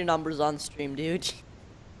say like your numbers on stream, dude.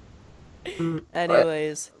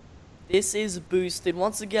 Anyways, this is Boosted.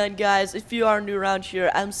 Once again, guys, if you are new around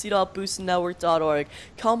here, mc.boostednetwork.org,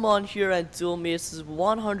 come on here and duel me. This is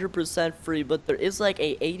 100% free, but there is like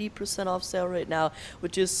a 80% off sale right now,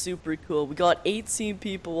 which is super cool. We got 18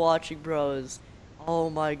 people watching, bros.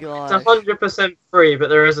 Oh my god. It's 100% free, but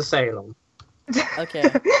there is a sale on.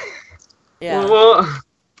 Okay. Yeah. What?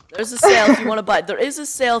 There's a sale if you want to buy. There is a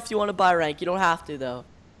sale if you want to buy rank. You don't have to though.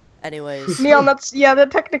 Anyways. Neon, that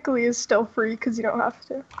technically is still free because you don't have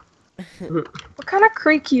to. What kind of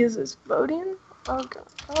creaky is this? Voting? Oh god.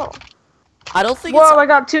 Oh. I don't think Whoa, I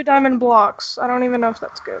got 2 diamond blocks. I don't even know if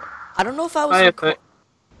that's good. I don't know if I was. Hi, Wait.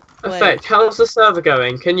 Effect, how's the server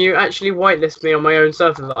going? Can you actually whitelist me on my own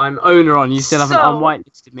server that I'm owner on? You still haven't So-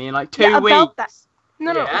 unwhitelisted me in like 2 about weeks. that.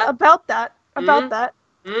 No, Yeah? about that.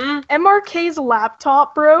 MRK's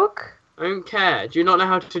laptop broke. I don't care. Do you not know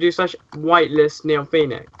how to do /whitelist Neon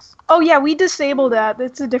Phoenix? Oh yeah, we disabled that.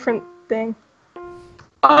 That's a different thing.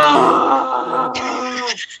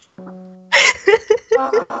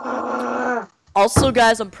 Also,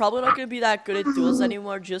 guys, I'm probably not gonna be that good at duels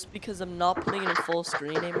anymore, just because I'm not putting it in full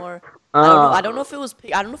screen anymore. I don't know if it was.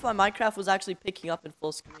 I don't know if my Minecraft was actually picking up in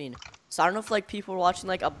full screen. So I don't know if like people were watching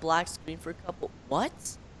like a black screen for a couple.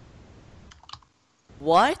 What?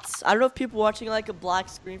 What? I don't know if people were watching like a black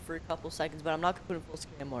screen for a couple seconds, but I'm not gonna put it in full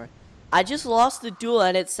screen anymore. I just lost the duel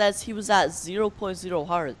and it says he was at 0.0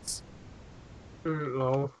 hearts.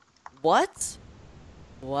 Lol. What?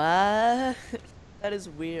 What? That is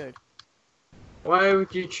weird. Why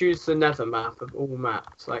would you choose the Nether map of all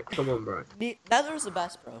maps? Like, come on, bro. Nether's the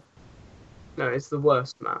best, bro. No, it's the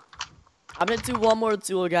worst map. I'm gonna do one more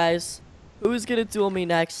duel, guys. Who's gonna duel me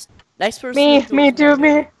next? Next person. Me too,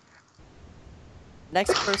 me.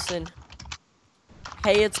 Next person.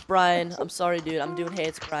 Hey, it's Brian. I'm sorry, dude. I'm doing Hey,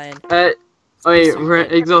 it's Brian. Wait,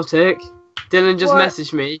 Mr. Exotic. Dylan just What?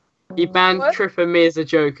 messaged me. He banned What? Trip and me as a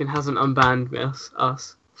joke and hasn't unbanned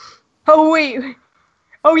us. Oh wait.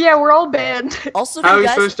 Oh yeah, we're all banned. Also, How are if we you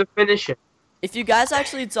guys, supposed to finish it? if you guys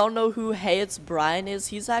actually don't know who Hey, it's Brian is,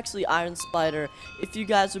 he's actually Iron Spider. If you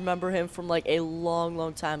guys remember him from like a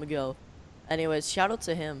long time ago. Anyways, shout out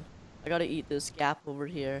to him. I gotta eat this gap over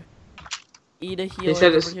here. Eat a healing said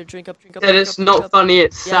over it's- here. Drink up. Said it's not funny,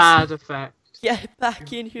 it's Yes. sad effect. Get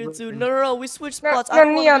back in here, dude. No. We switched No, spots. no, I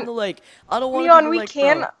don't want to be Neon. in the lake. I don't want to Neon, be in the we lake,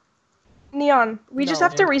 can. bro. Neon, we just No.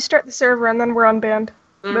 have to restart the server and then we're unbanned.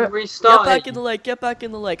 Then But- Get restart back it. in the lake. Get back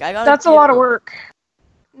in the lake. I gotta. That's a get lot of the- work.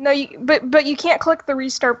 No, but you can't click the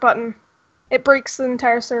restart button. It breaks the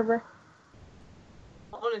entire server.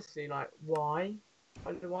 Honestly, like, why?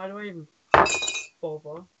 Why do I even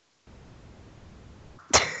bother?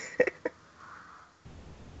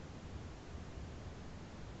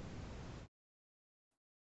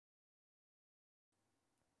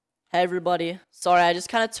 Hey everybody. Sorry, I just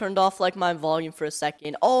kind of turned off like my volume for a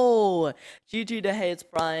second. Oh, GG to Hey, it's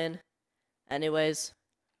Brian. Anyways.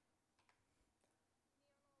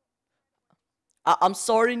 I'm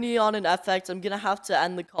sorry, Neon and FX. I'm gonna have to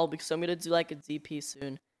end the call because I'm gonna do like a DP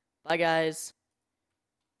soon. Bye, guys.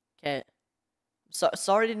 Okay.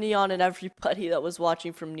 Sorry to Neon and everybody that was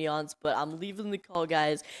watching from Neon's, but I'm leaving the call,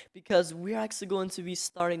 guys, because we're actually going to be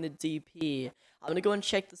starting the DP. I'm gonna go and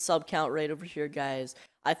check the sub count right over here, guys.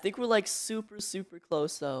 I think we're like super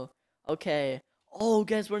close, though. Okay. Oh,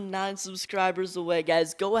 guys, we're 9 subscribers away,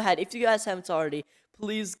 guys. Go ahead. If you guys haven't already,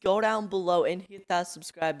 please go down below and hit that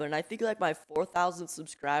subscribe button. I think like my 4,000th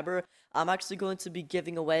subscriber, I'm actually going to be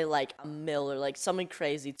giving away like a mil or like something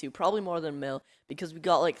crazy too. Probably more than a mil because we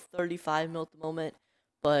got like 35 mil at the moment.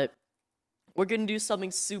 But we're going to do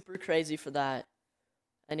something super crazy for that.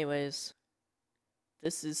 Anyways,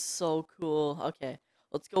 this is so cool. Okay.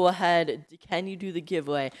 Let's go ahead. Can you do the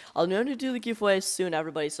giveaway? I'm going to do the giveaway soon,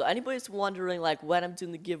 everybody. So anybody's wondering like when I'm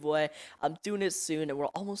doing the giveaway, I'm doing it soon. And we're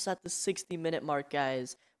almost at the 60-minute mark,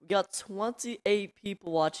 guys. We got 28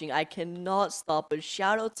 people watching. I cannot stop. But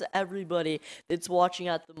shout out to everybody that's watching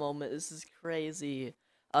at the moment. This is crazy.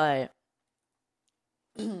 Alright.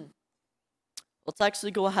 Let's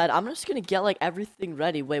actually go ahead. I'm just going to get like everything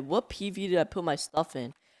ready. Wait, what PV did I put my stuff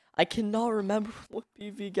in? I cannot remember what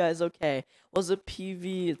PV, guys. Okay, was it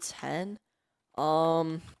PV 10?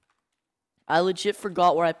 I legit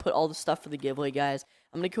forgot where I put all the stuff for the giveaway, guys.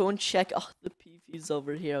 I'm gonna go and check all the PVs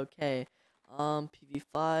over here. Okay, PV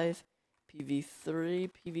 5, PV 3,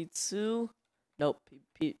 PV 2. Nope,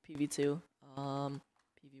 PV 2. PV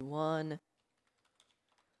 1.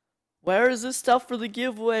 Where is this stuff for the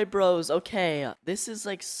giveaway, bros? Okay, this is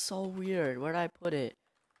like so weird. Where did I put it?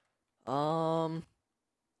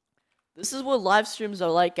 This is what live streams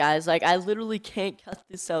are like, guys. Like, I literally can't cut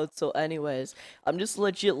this out. So, anyways, I'm just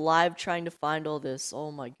legit live trying to find all this.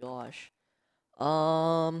 Oh my gosh.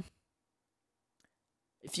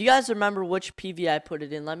 If you guys remember which PV I put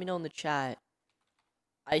it in, let me know in the chat.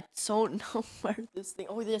 I don't know where this thing.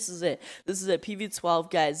 Oh, this is it. This is it.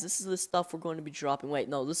 PV12, guys. This is the stuff we're going to be dropping. Wait,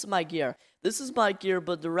 no, this is my gear. This is my gear,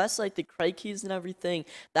 but the rest, like the crate keys and everything,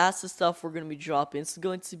 that's the stuff we're going to be dropping. It's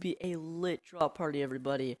going to be a lit drop party,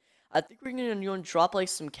 everybody. I think we're going to drop like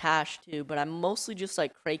some cash too, but I'm mostly just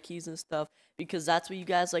like crate keys and stuff because that's what you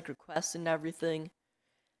guys like request and everything.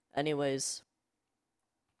 Anyways,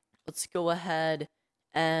 let's go ahead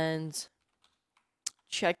and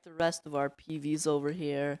check the rest of our PVs over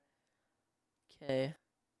here. Okay.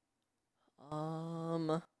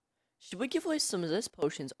 Should we give away some of this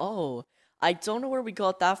potions? Oh, I don't know where we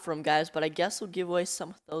got that from, guys, but I guess we'll give away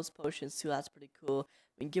some of those potions too. That's pretty cool.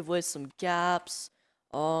 We can give away some gaps.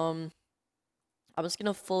 I'm just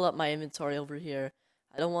gonna fill up my inventory over here.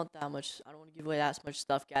 I don't want that much. I don't want to give away that much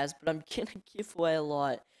stuff, guys, but I'm gonna give away a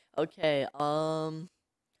lot. Okay,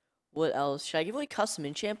 what else? Should I give away custom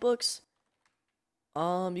enchant books?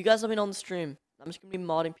 You guys let me know on the stream. I'm just gonna be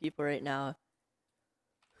modding people right now.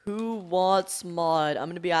 Who wants mod? I'm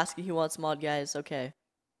gonna be asking who wants mod, guys. Okay.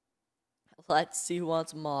 Let's see who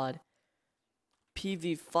wants mod.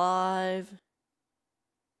 PV5.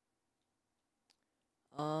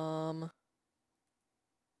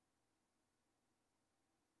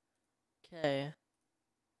 Okay.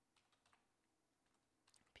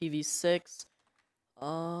 PV6.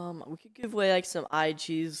 We could give away like some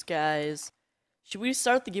IGs, guys. Should we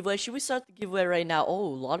start the giveaway? Should we start the giveaway right now? Oh,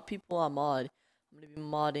 a lot of people on mod. I'm gonna be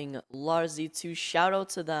modding Larz2. Shout out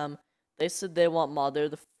to them. They said they want mod. They're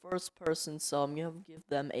the first person, so I'm gonna give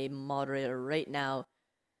them a moderator right now.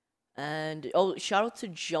 And oh, shout out to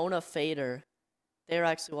Jonah Fader. They're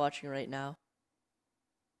actually watching right now.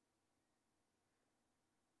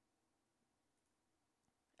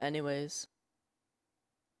 Anyways.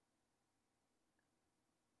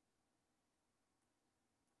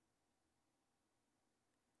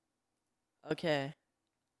 Okay.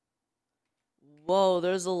 Whoa,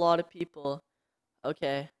 there's a lot of people.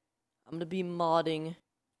 Okay. I'm gonna be modding a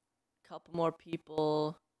couple more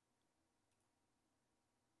people.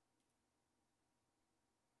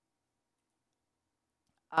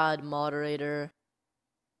 Add moderator.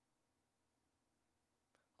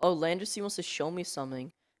 Oh, Landersy wants to show me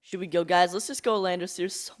something. Should we go, guys? Let's just go, Landersy.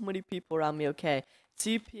 There's so many people around me. Okay.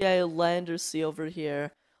 TPA Landersy over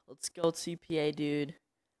here. Let's go, TPA, dude.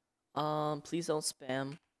 Please don't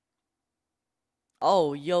spam.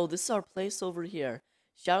 Oh, yo, this is our place over here.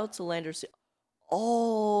 Shout out to Landersy.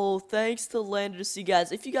 Oh, thanks to Landersy,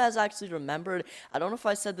 guys. If you guys actually remembered, I don't know if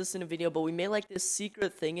I said this in a video, but we made like this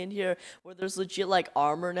secret thing in here where there's legit like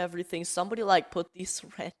armor and everything. Somebody like put these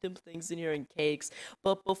random things in here in cakes.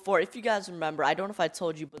 But before, if you guys remember, I don't know if I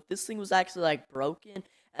told you, but this thing was actually like broken,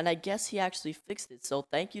 and I guess he actually fixed it. So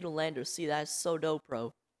thank you to Landersy. That is so dope,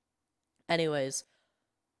 bro. Anyways,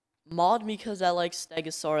 mod me because I like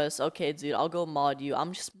Stegosaurus. Okay, dude, I'll go mod you.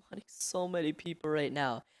 I'm just modding so many people right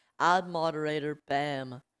now. Add moderator,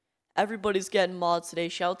 bam. Everybody's getting mods today.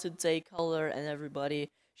 Shout out to Daycolor and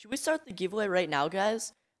everybody. Should we start the giveaway right now,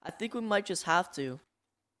 guys? I think we might just have to.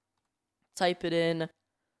 Type it in.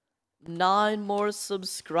 9 more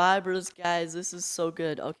subscribers, guys. This is so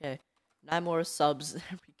good. Okay. 9 more subs.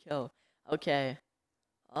 There we go. Okay.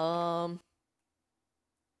 Oh,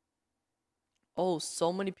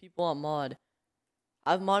 so many people on mod.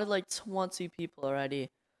 I've modded like 20 people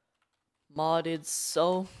already. Modded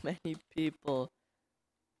so many people.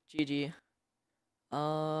 GG.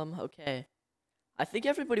 Okay. I think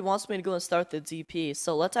everybody wants me to go and start the DP,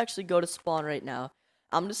 so let's actually go to spawn right now.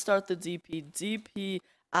 I'm gonna start the DP. DP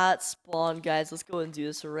at spawn, guys. Let's go and do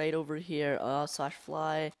this right over here.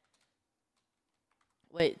 /fly.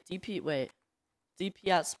 Wait, DP, wait. DP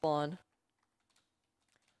at spawn.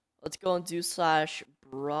 Let's go and do /broadcast,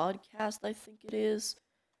 I think it is.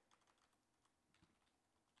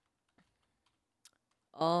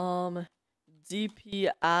 DP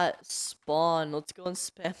at spawn. Let's go and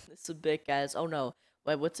spam this a bit, guys. Oh no.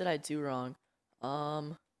 Wait, what did I do wrong? Do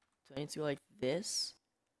I need to go like this?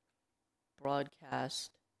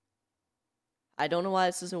 Broadcast. I don't know why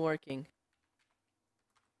this isn't working.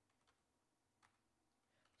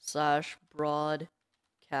 /broadcast.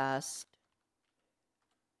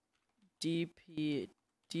 DP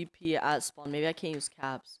at spawn. Maybe I can't use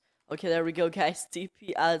caps. Okay, there we go, guys.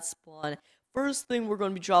 DP at spawn. First thing we're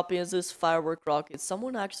going to be dropping is this firework rocket.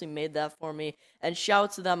 Someone actually made that for me, and shout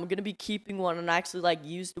out to them. I'm going to be keeping one and actually like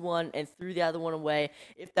used one and threw the other one away.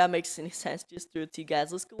 If that makes any sense, just threw it to you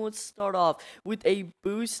guys. Let's go and start off with a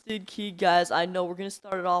boosted key, guys. I know we're going to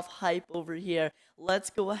start it off hype over here. Let's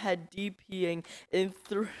go ahead DPing in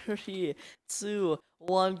 3, 2,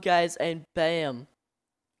 1, guys, and bam.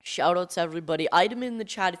 Shout out to everybody. Item in the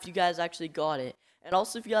chat if you guys actually got it. And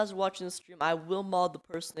also, if you guys are watching the stream, I will mod the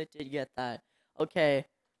person that did get that. Okay.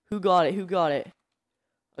 Who got it? Who got it?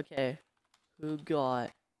 Okay. Who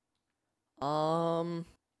got...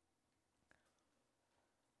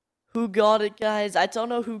 Who got it, guys? I don't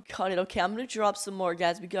know who got it. Okay, I'm gonna drop some more,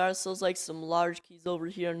 guys. We got ourselves, like, some large keys over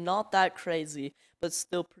here. Not that crazy, but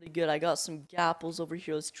still pretty good. I got some gapples over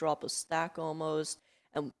here. Let's drop a stack almost.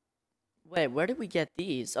 And... wait, where did we get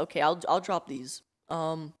these? Okay, I'll drop these.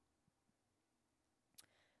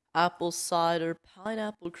 Apple cider,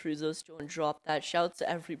 pineapple cruise. Let's go and drop that. Shout out to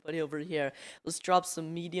everybody over here. Let's drop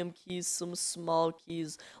some medium keys, some small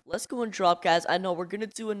keys. Let's go and drop, guys. I know we're gonna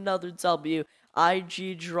do another W.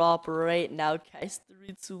 IG drop right now, guys.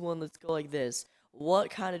 3, 2, 1. Let's go like this. What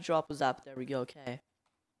kind of drop was that? There we go. Okay.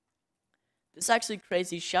 This is actually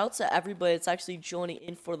crazy. Shout out to everybody that's actually joining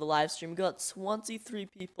in for the live stream. We got 23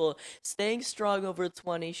 people staying strong over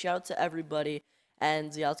 20. Shout out to everybody.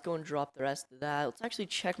 And yeah, let's go and drop the rest of that. Let's actually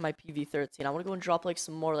check my PV13. I want to go and drop like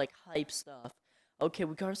some more like hype stuff. Okay,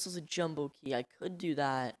 we got ourselves a jumbo key. I could do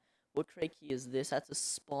that. What crate key is this? That's a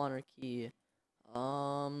spawner key.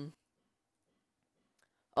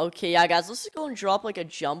 Okay, yeah, guys, let's just go and drop like a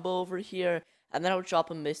jumbo over here. And then I'll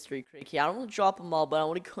drop a mystery crate key. I don't want to drop them all, but I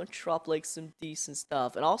want to go and drop like some decent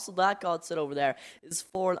stuff. And also that God said over there is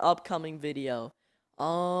for an upcoming video.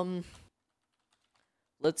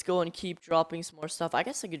 Let's go and keep dropping some more stuff. I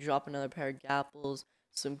guess I could drop another pair of gapples,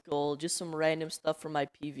 some gold, just some random stuff for my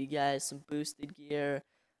PV, guys, some boosted gear.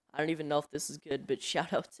 I don't even know if this is good, but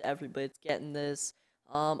shout out to everybody that's getting this.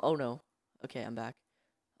 Oh no. Okay, I'm back.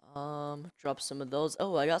 Drop some of those.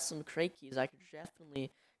 Oh, I got some crate keys. I could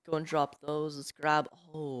definitely go and drop those. Let's grab.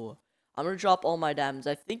 Oh, I'm gonna drop all my diamonds.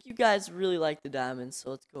 I think you guys really like the diamonds, so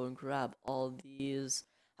let's go and grab all these.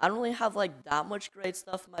 I don't really have like that much great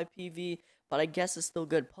stuff in my PV, but I guess it's still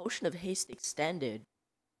good. Potion of Haste extended.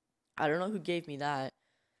 I don't know who gave me that.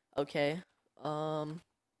 Okay.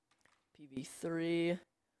 PV3.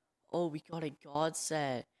 Oh, we got a god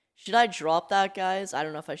set. Should I drop that, guys? I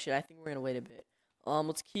don't know if I should. I think we're gonna wait a bit.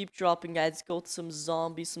 Let's keep dropping, guys. Go to some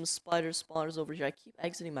zombies, some spider spawners over here. I keep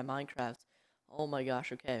exiting my Minecraft. Oh my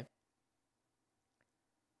gosh, okay.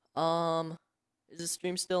 Is the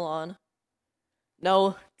stream still on?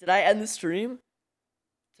 No. Did I end the stream?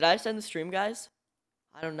 Did I just end the stream, guys?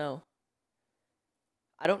 I don't know.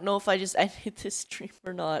 I don't know if I just ended this stream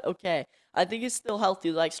or not. Okay. I think it's still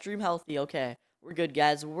healthy. Like, stream healthy. Okay. We're good,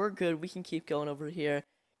 guys. We're good. We can keep going over here.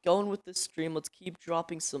 Going with this stream. Let's keep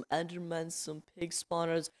dropping some endermen, some pig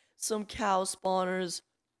spawners, some cow spawners.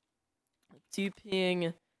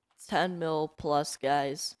 TPing 10 mil plus,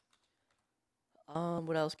 guys.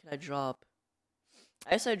 What else can I drop?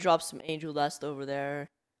 I guess I dropped some angel dust over there.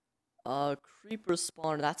 Creeper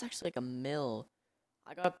spawner. That's actually like a mill.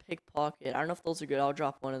 I got a pickpocket. I don't know if those are good. I'll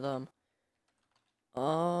drop one of them.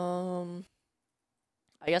 I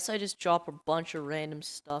guess I just drop a bunch of random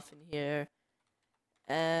stuff in here.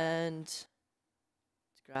 And let's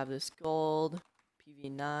grab this gold.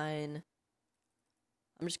 PV9.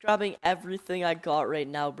 I'm just grabbing everything I got right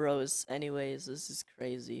now, bros. Anyways, this is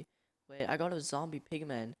crazy. Wait, I got a zombie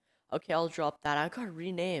pigman. Okay, I'll drop that. I gotta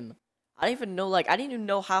rename. I didn't even know, like, I didn't even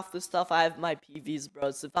know half the stuff I have in my PVs,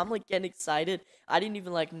 bro. So if I'm, like, getting excited, I didn't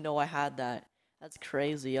even, like, know I had that. That's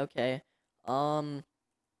crazy. Okay.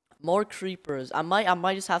 More creepers. I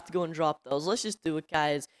might just have to go and drop those. Let's just do it,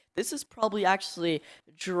 guys. This is probably actually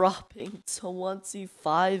dropping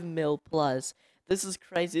 25 mil plus. This is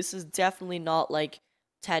crazy. This is definitely not, like,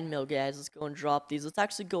 10 mil, guys. Let's go and drop these. Let's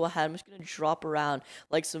actually go ahead. I'm just gonna drop around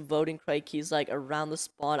like some voting crate keys like around the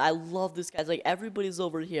spawn. I love this, guys. Like, everybody's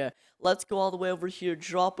over here. Let's go all the way over here.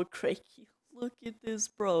 Drop a crate key. Look at this,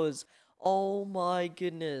 bros. Oh my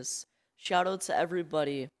goodness. Shout out to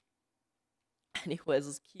everybody. Anyways,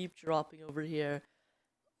 let's keep dropping over here.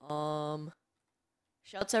 Shout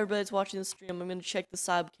out to everybody that's watching the stream. I'm gonna check the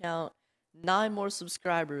sub count. 9 more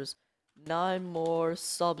subscribers. 9 more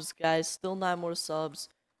subs, guys. Still 9 more subs.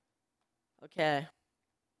 Okay.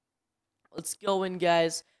 Let's go in,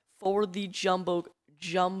 guys. For the jumbo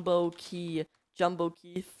key. Jumbo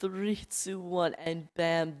key. 3, 2, 1, and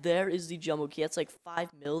bam. There is the jumbo key. That's like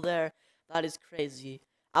 5 mil there. That is crazy.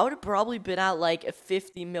 I would have probably been at like a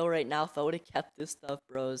 50 mil right now if I would have kept this stuff,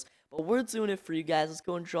 bros. But we're doing it for you guys. Let's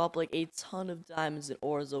go and drop like a ton of diamonds and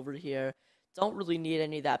ores over here. Don't really need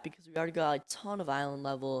any of that because we already got a ton of island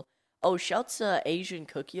level. Oh, shout to Asian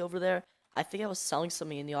Cookie over there. I think I was selling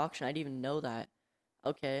something in the auction. I didn't even know that.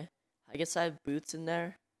 Okay. I guess I have boots in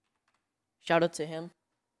there. Shout out to him.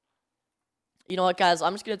 You know what, guys?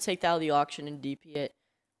 I'm just going to take that out of the auction and DP it.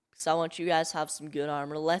 Because I want you guys to have some good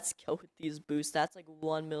armor. Let's go with these boosts. That's like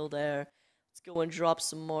 1 mil there. Let's go and drop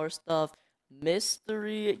some more stuff.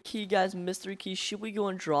 Mystery key, guys. Mystery key. Should we go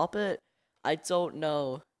and drop it? I don't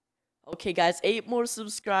know. Okay, guys, 8 more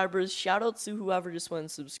subscribers. Shout out to whoever just went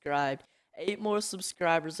and subscribed. 8 more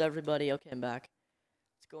subscribers, everybody. Okay, I'm back.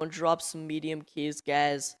 Let's go and drop some medium keys,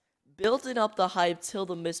 guys. Building up the hype till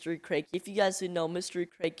the mystery crate key. If you guys didn't know, mystery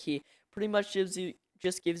crate key pretty much gives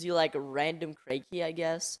you like a random crate key, I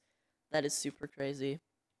guess. That is super crazy.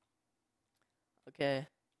 Okay.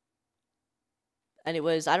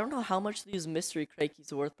 Anyways, I don't know how much these mystery crate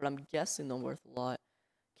keys are worth, but I'm guessing they're worth a lot.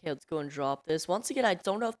 Okay, let's go and drop this. Once again, I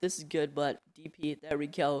don't know if this is good, but DP, there we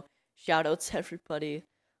go. Shout out to everybody.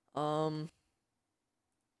 Drop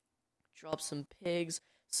some pigs,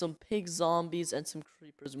 some pig zombies, and some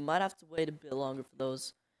creepers. We might have to wait a bit longer for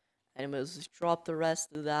those. Anyways, let's drop the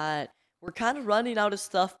rest of that. We're kind of running out of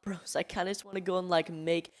stuff, bros. I kind of just want to go and,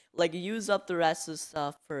 use up the rest of the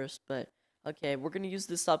stuff first. But, okay, we're going to use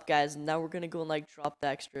this up, guys. And now we're going to go and, drop the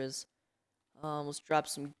extras. Let's drop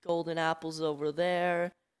some golden apples over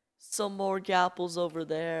there. Some more gapples over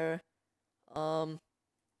there.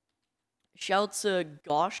 Shout to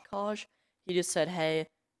Gosh Kosh. He just said, hey.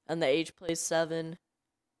 And the age plays 7.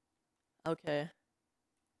 Okay.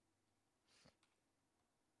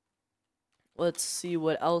 Let's see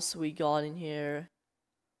what else we got in here.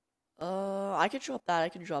 I could drop that. I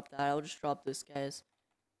can drop that. I'll just drop this, guys.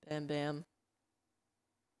 Bam, bam.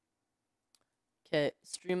 Okay,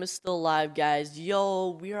 stream is still live, guys.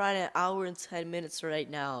 Yo, we are at 1 hour and 10 minutes right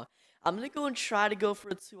now. I'm gonna go and try to go for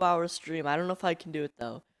a 2-hour stream. I don't know if I can do it,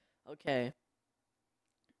 though. Okay.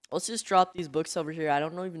 Let's just drop these books over here. I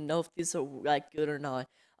don't even know if these are like good or not.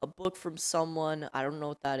 A book from someone. I don't know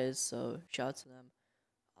what that is, so shout out to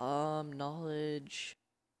them. Knowledge.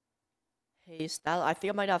 Haste. That, I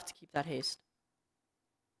think I might have to keep that haste.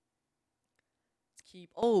 Let's keep.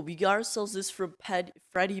 Oh, we got ourselves this from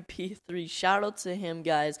Freddy P3. Shout out to him,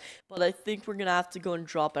 guys. But I think we're gonna have to go and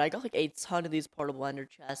drop it. I got like a ton of these portable ender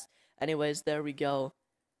chests. Anyways, there we go.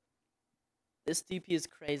 This DP is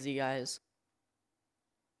crazy, guys.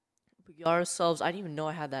 We got ourselves. I didn't even know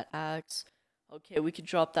I had that axe. Okay, we can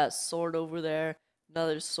drop that sword over there.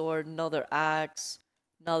 Another sword, another axe,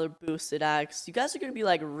 another boosted axe. You guys are gonna be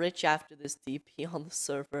like rich after this DP on the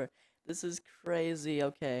server. This is crazy.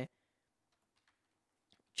 Okay.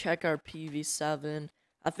 Check our PV7.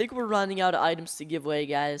 I think we're running out of items to give away,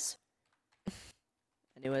 guys.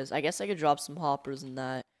 Anyways, I guess I could drop some hoppers in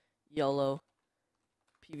that. YOLO.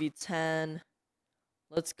 PV10.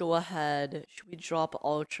 Let's go ahead. Should we drop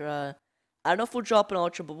Ultra? I don't know if we'll drop an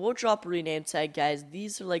Ultra, but we'll drop a rename tag, guys.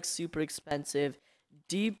 These are like super expensive.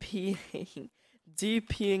 DPing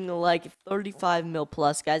like 35 mil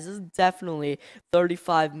plus, guys. This is definitely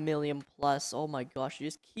 35 million plus. Oh my gosh, it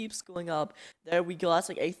just keeps going up. There we go. That's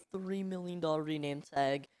like a $3 million rename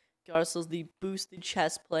tag. Got ourselves the boosted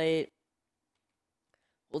chest plate.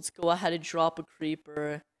 Let's go ahead and drop a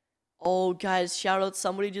creeper. Oh, guys, shout out.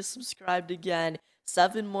 Somebody just subscribed again.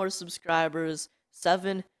 7 more subscribers.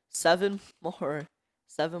 7 more.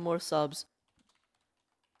 7 more subs.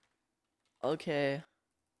 Okay.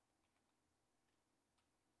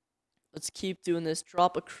 Let's keep doing this.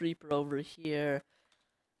 Drop a creeper over here.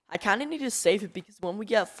 I kind of need to save it because when we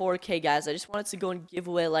get 4K, guys, I just wanted to go and give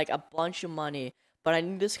away like a bunch of money. But I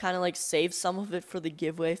need to kind of like save some of it for the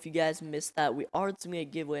giveaway. If you guys missed that, we are doing a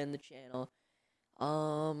giveaway in the channel.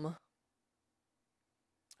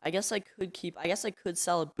 I guess I could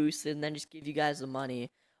sell a boosted and then just give you guys the money.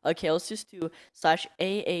 Okay, let's just do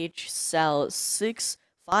 /AH sell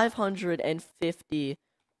 550K.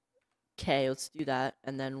 Let's do that.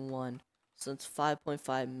 And then 1. So it's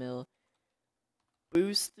 5.5 mil.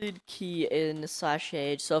 Boosted key in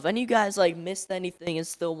 /AH. So if any of you guys like missed anything and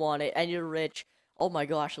still want it and you're rich, oh my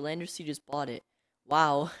gosh, Lander C just bought it.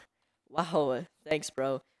 Wow. Wow. Thanks,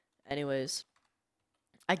 bro. Anyways.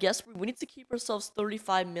 I guess we need to keep ourselves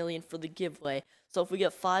 35 million for the giveaway. So if we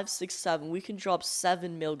get 5, 6, 7, we can drop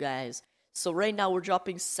 7 mil, guys. So right now we're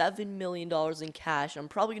dropping $7 million in cash. I'm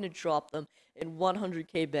probably going to drop them in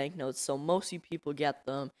 100K banknotes so most of you people get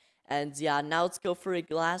them. And yeah, now let's go for a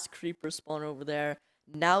glass creeper spawn over there.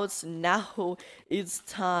 Now it's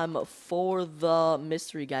time for the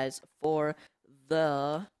mystery, guys. For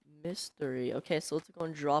the mystery. Okay, so let's go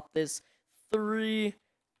and drop this. 3,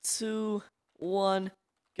 2, 1.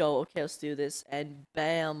 Go. Okay, let's do this. And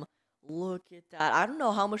bam. Look at that. I don't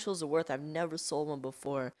know how much those are worth. I've never sold one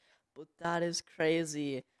before. But that is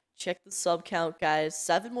crazy. Check the sub count, guys.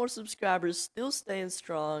 7 more subscribers. Still staying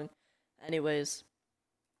strong. Anyways.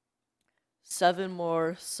 7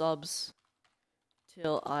 more subs.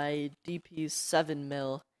 Till I DP 7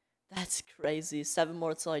 mil. That's crazy. 7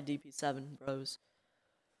 more till I DP 7, bros.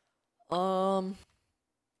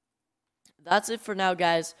 That's it for now,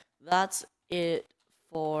 guys. That's it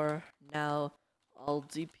for now. I'll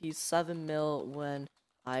DP 7 mil when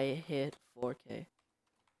I hit 4K.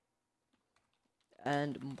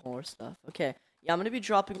 And more stuff. Okay. Yeah, I'm gonna be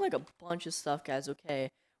dropping like a bunch of stuff, guys.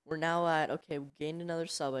 Okay. We're now at, okay, we gained another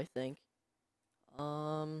sub, I think.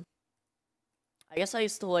 I guess I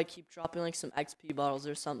used to like keep dropping like some XP bottles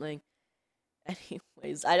or something.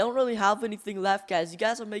 Anyways, I don't really have anything left, guys. You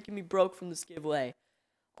guys are making me broke from this giveaway.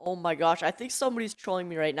 Oh my gosh, I think somebody's trolling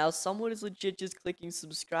me right now. Someone is legit just clicking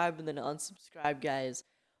subscribe and then unsubscribe, guys.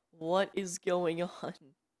 What is going on?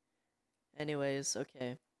 Anyways,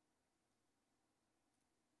 okay.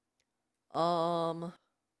 If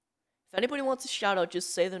anybody wants a shout out,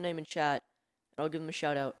 just say their name in chat and I'll give them a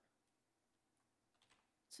shout out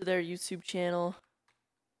to their YouTube channel.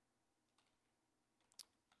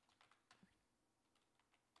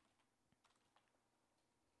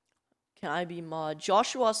 Can I be mod?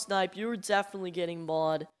 Joshua Snipe, you're definitely getting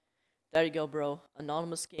mod. There you go, bro.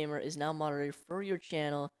 Anonymous Gamer is now moderator for your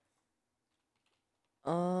channel.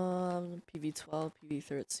 PV12,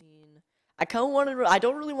 PV13. I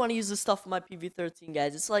don't really want to use this stuff for my PV13,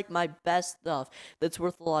 guys. It's like my best stuff that's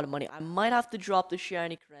worth a lot of money. I might have to drop the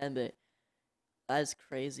shiny Karambit. That is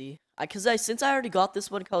crazy. Since I already got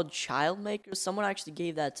this one called Childmaker, someone actually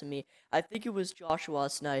gave that to me. I think it was Joshua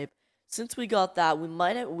Snipe. Since we got that, we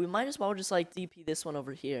might as well just like DP this one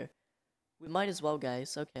over here. We might as well,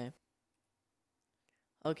 guys. Okay.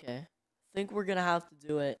 Okay. Think we're gonna have to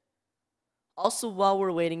do it. Also, while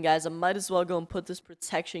we're waiting, guys, I might as well go and put this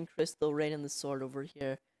protection crystal right in the sword over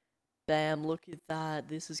here. Bam, look at that.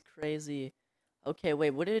 This is crazy. Okay,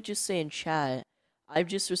 wait, what did it just say in chat? I've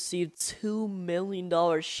just received $2 million.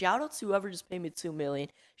 Shout out to whoever just paid me $2 million.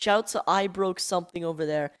 Shout out to I Broke Something over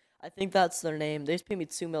there. I think that's their name. They just paid me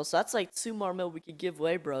 $2 million. So that's like 2 more mil we could give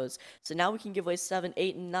away, bros. So now we can give away 7,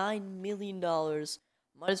 8, $9 million.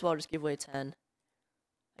 Might as well just give away 10.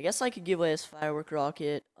 I guess I could give away this firework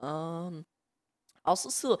rocket. Also,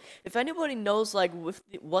 still, if anybody knows like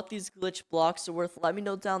what these glitch blocks are worth, let me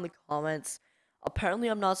know down in the comments. Apparently,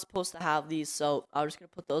 I'm not supposed to have these, so I'm just gonna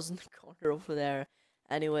put those in the corner over there.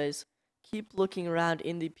 Anyways, keep looking around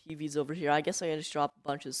in the PVs over here. I guess I gotta just drop a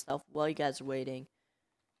bunch of stuff while you guys are waiting.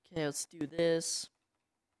 Okay, let's do this.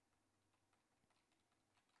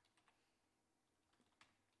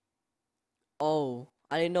 Oh,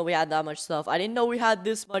 I didn't know we had that much stuff. I didn't know we had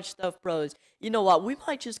this much stuff, bros. You know what? We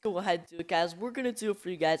might just go ahead and do it, guys. We're gonna do it for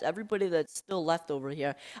you guys. Everybody that's still left over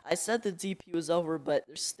here. I said the DP was over, but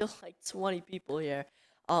there's still like 20 people here.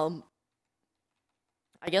 I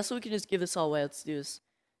guess we can just give this all away. Let's do this.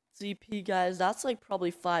 DP, guys. That's like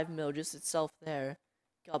probably 5 mil just itself there.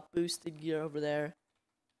 Got boosted gear over there.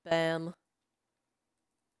 Bam.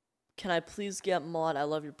 Can I please get mod? I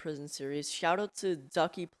love your prison series. Shout out to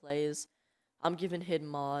Ducky Plays. I'm giving hidden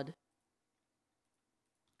mod.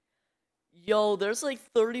 Yo, there's like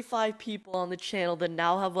 35 people on the channel that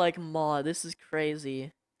now have like mod. This is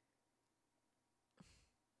crazy.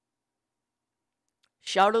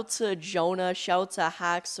 Shout out to Jonah. Shout out to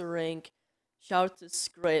Haxarink. Shout out to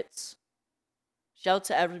Scrits. Shout out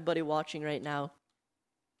to everybody watching right now.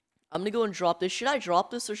 I'm gonna go and drop this. Should I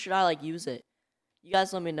drop this or should I like use it? You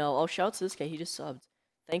guys let me know. Oh, shout out to this guy. He just subbed.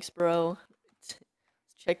 Thanks, bro.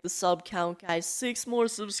 Check the sub count, guys. 6 more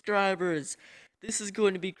subscribers. This is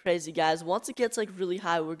going to be crazy, guys. Once it gets like really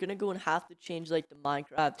high, we're gonna go and have to change like the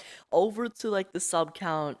Minecraft over to like the sub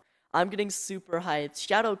count. I'm getting super hyped.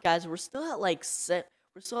 Shout out, guys. We're still at like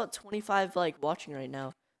we're still at 25 like watching right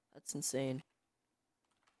now. That's insane.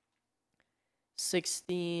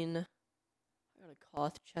 16. I got a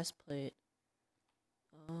Koth chest plate.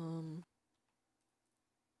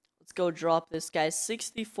 Let's go drop this, guys.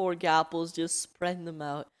 64 gapples, just spreading them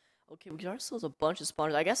out. Okay, we got ourselves a bunch of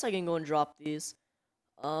spawners. I guess I can go and drop these.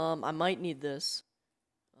 I might need this.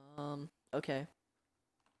 Okay.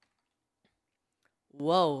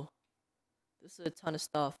 Whoa. This is a ton of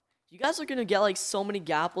stuff. You guys are gonna get like so many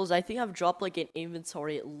gapples. I think I've dropped like an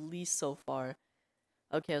inventory at least so far.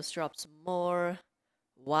 Okay, let's drop some more.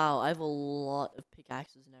 Wow, I have a lot of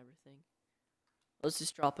pickaxes and everything. Let's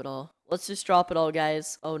just drop it all. Let's just drop it all,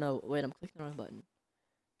 guys. Oh no, wait, I'm clicking the wrong button.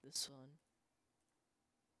 This one.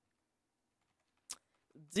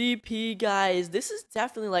 DP, guys. This is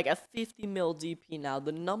definitely like a 50 mil DP now.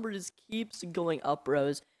 The number just keeps going up,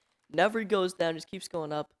 bros. Never goes down, just keeps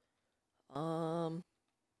going up.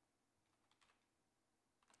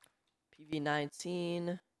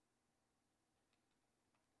 PV19.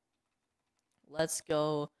 Let's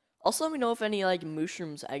go. Also, let me know if any like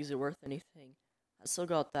mushrooms eggs are worth anything. I still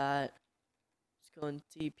got that. Let's go and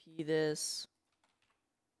DP this.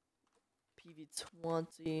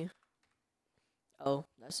 PV20. Oh,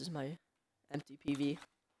 this is my empty PV.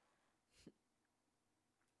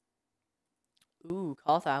 Ooh,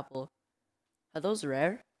 Koth apple. Are those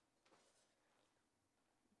rare?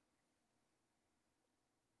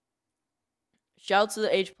 Shout out to the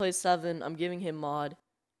HPlay7. I'm giving him mod.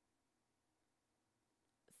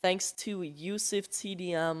 Thanks to Yusuf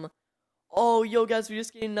TDM. Oh, yo, guys, we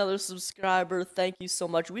just gained another subscriber. Thank you so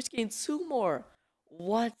much. We just gained 2 more.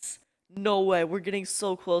 What? No way. We're getting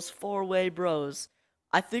so close. 4-way, bros.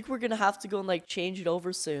 I think we're gonna have to go and, like, change it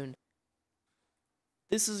over soon.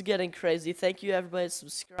 This is getting crazy. Thank you, everybody,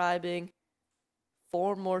 subscribing.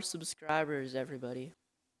 4 more subscribers, everybody.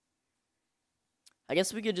 I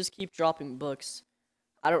guess we could just keep dropping books.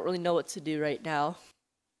 I don't really know what to do right now.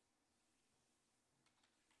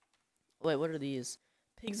 Wait, what are these?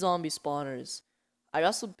 Pig zombie spawners. I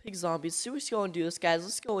got some pig zombies. So we're just going to do this, guys.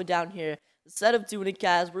 Let's go down here. Instead of doing it,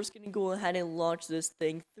 guys, we're just going to go ahead and launch this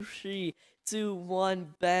thing. 3, 2,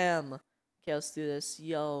 1, bam. Okay, let's do this.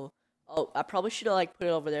 Yo. Oh, I probably should have, like, put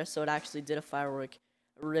it over there so it actually did a firework.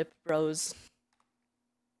 Rip, bros.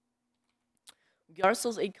 We got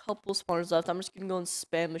ourselves a couple spawners left. I'm just going to go and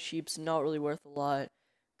spam the sheep. It's not really worth a lot.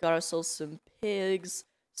 Got ourselves some pigs.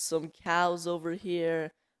 Some cows over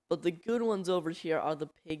here. But the good ones over here are the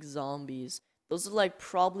pig zombies. Those are like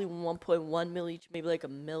probably 1.1 mil each, maybe like a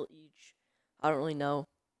mil each. I don't really know.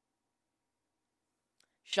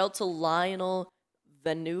 Shout out to Lionel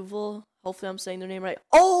Venuvel. Hopefully I'm saying their name right.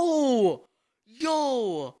 Oh!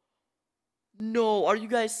 Yo! No, are you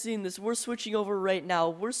guys seeing this? We're switching over right now.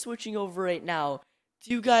 We're switching over right now.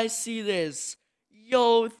 Do you guys see this?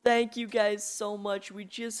 Yo, thank you guys so much. We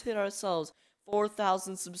just hit ourselves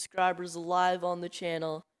 4,000 subscribers live on the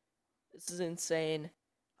channel. This is insane.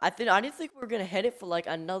 I didn't think we were gonna hit it for like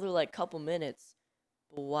another like couple minutes.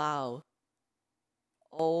 But wow.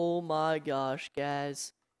 Oh my gosh,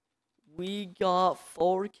 guys. We got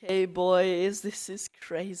 4K, boys. This is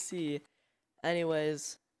crazy.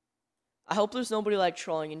 Anyways, I hope there's nobody like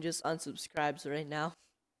trolling and just unsubscribes right now.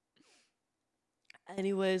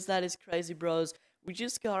 Anyways, that is crazy, bros. We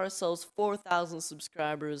just got ourselves 4,000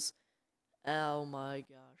 subscribers. Oh my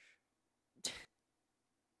gosh.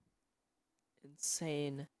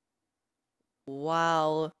 Insane.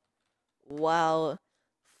 Wow. Wow.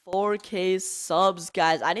 4K subs,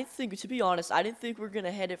 guys. I didn't think, to be honest, I didn't think we were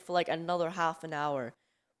gonna hit it for like another half an hour.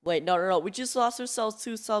 Wait, no. We just lost ourselves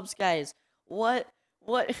 2 subs, guys. What?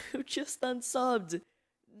 Who just unsubbed?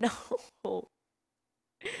 No.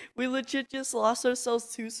 We legit just lost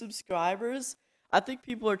ourselves 2 subscribers? I think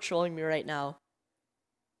people are trolling me right now.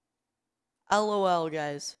 LOL,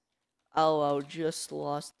 guys. LOL, just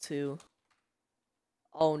lost 2.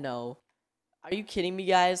 Oh no. Are you kidding me,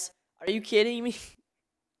 guys? Are you kidding me?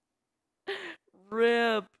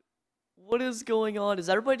 RIP. What is going on? Is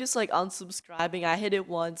everybody just like unsubscribing? I hit it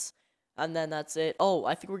once, and then that's it. Oh,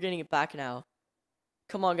 I think we're getting it back now.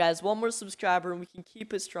 Come on, guys. 1 more subscriber, and we can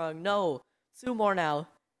keep it strong. No. 2 more now.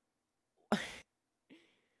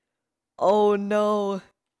 Oh, no.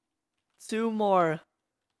 2 more.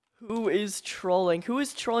 Who is trolling? Who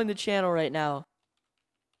is trolling the channel right now?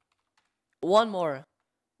 1 more.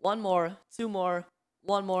 1 more. 2 more.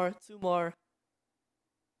 1 more. 2 more.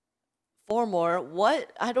 4 more.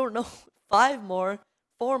 What? I don't know. 5 more.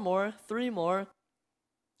 4 more. 3 more.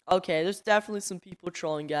 Okay, there's definitely some people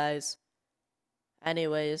trolling, guys.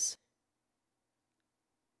 Anyways.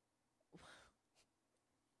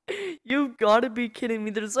 You've gotta be kidding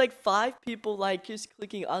me. There's like 5 people like just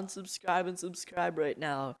clicking unsubscribe and subscribe right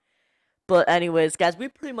now. But anyways, guys, we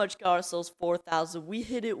pretty much got ourselves 4,000. We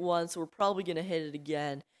hit it once, so we're probably gonna hit it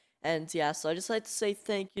again. And yeah, so I just like to say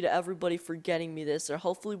thank you to everybody for getting me this, or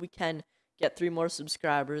hopefully we can get 3 more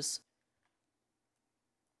subscribers.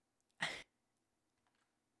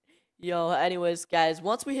 Yo, anyways, guys,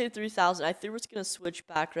 once we hit 3,000, I think we're just gonna switch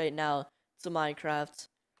back right now to Minecraft.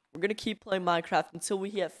 We're gonna keep playing Minecraft until we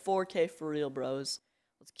hit 4K for real, bros.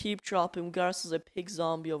 Let's keep dropping. We got ourselves a pig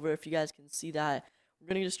zombie over, if you guys can see that. We're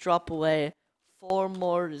gonna just drop away 4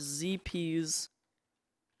 more ZPs.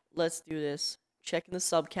 Let's do this. Checking the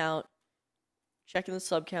sub count. Checking the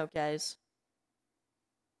sub count, guys.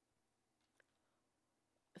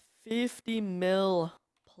 50 mil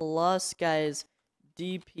plus, guys.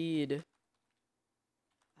 DP'd.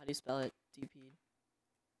 How do you spell it? DP'd.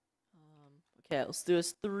 Okay, let's do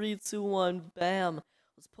this. 3, 2, 1, bam.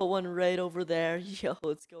 Let's put one right over there. Yo,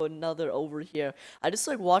 let's go another over here. I just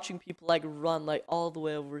like watching people like run like all the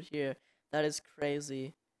way over here. That is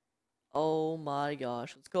crazy. Oh my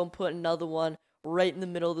gosh. Let's go and put another one right in the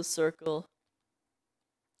middle of the circle.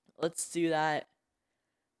 Let's do that.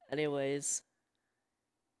 Anyways.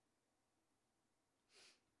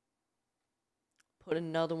 Put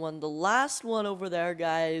another one. The last one over there,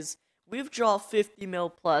 guys. We've drawn 50 mil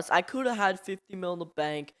plus. I could have had 50 mil in the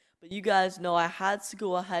bank, but you guys know I had to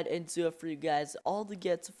go ahead and do it for you guys, all to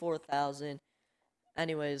get to 4,000.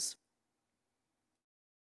 Anyways.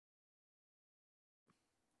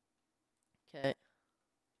 Okay.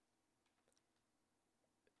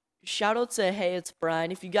 Shout out to Hey It's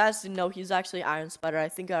Brian. If you guys didn't know, he's actually Iron Spider. I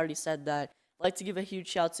think I already said that. I'd like to give a huge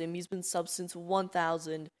shout to him. He's been subbed since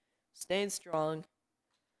 1,000. Staying strong.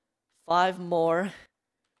 5 more.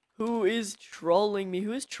 Who is trolling me?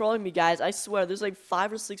 Who is trolling me, guys? I swear, there's like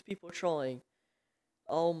 5 or 6 people trolling.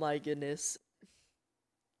 Oh my goodness.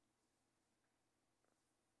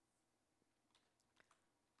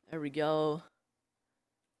 There we go.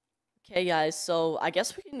 Okay, guys, so I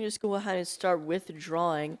guess we can just go ahead and start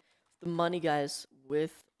withdrawing the money, guys.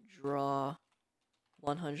 Withdraw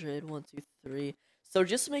 100, 1, 2, 3. So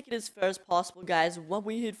just to make it as fair as possible, guys, when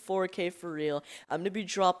we hit 4K for real, I'm gonna be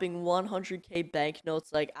dropping 100K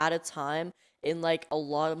banknotes like at a time in like a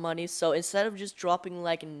lot of money. So instead of just dropping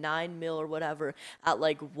like 9 mil or whatever at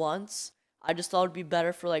like once, I just thought it'd be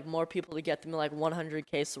better for like more people to get them in like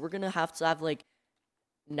 100K. So we're gonna have to have like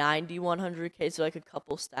 90, 100K, so like a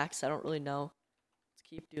couple stacks. I don't really know. Let's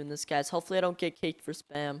keep doing this, guys. Hopefully I don't get caked for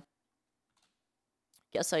spam.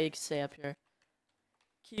 Guess I could stay up here.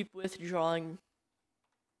 Keep withdrawing.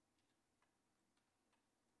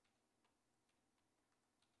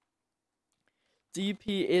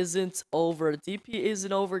 DP isn't over. DP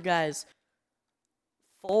isn't over, guys.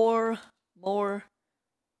 4 more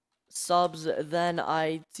subs, then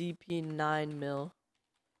I DP 9 mil.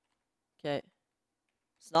 Okay.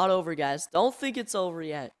 It's not over, guys. Don't think it's over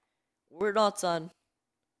yet. We're not done.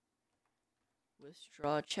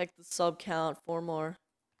 Withdraw. Check the sub count. 4 more.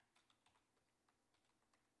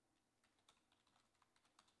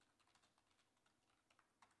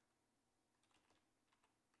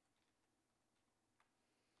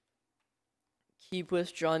 Keep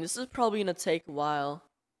withdrawing. This is probably gonna take a while.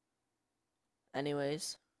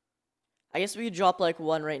 Anyways. I guess we could drop like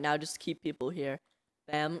 1 right now just to keep people here.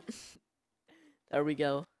 Bam. There we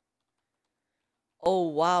go. Oh,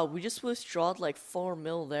 wow. We just withdrawed like 4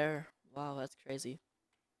 mil there. Wow, that's crazy.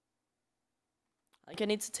 I think I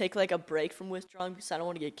need to take like a break from withdrawing because I don't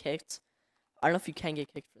want to get kicked. I don't know if you can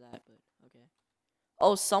get kicked for that, but okay.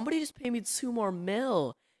 Oh, somebody just paid me 2 more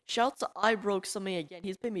mil. Shout out to I broke something again.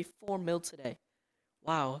 He's paid me 4 mil today.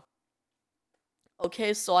 Wow.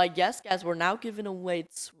 Okay, so I guess, guys, we're now giving away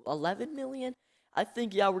 11 million. I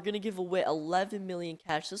think, yeah, we're going to give away 11 million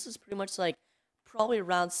cash. This is pretty much like probably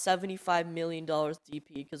around $75 million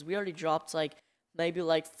DP because we already dropped like maybe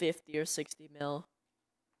like 50 or 60 mil.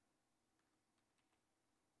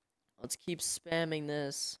 Let's keep spamming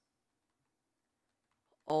this.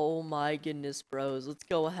 Oh my goodness, bros. Let's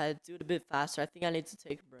go ahead. Do it a bit faster. I think I need to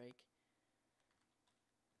take a break.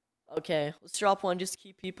 Okay, let's drop 1. Just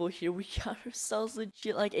keep people here. We got ourselves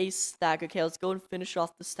legit like a stack. Okay, let's go and finish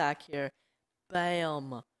off the stack here.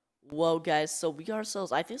 Bam. Whoa, guys. So we got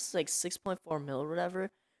ourselves, I think it's like 6.4 mil or whatever.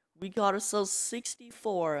 We got ourselves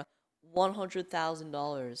 64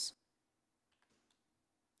 $100,000.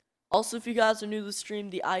 Also, if you guys are new to the stream,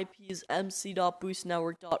 the IP is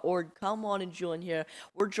mc.boostnetwork.org. Come on and join here.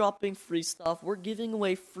 We're dropping free stuff. We're giving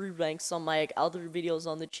away free ranks on my like, other videos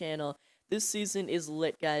on the channel. This season is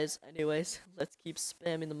lit, guys. Anyways, let's keep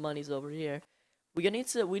spamming the monies over here. We need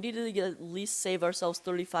to at least save ourselves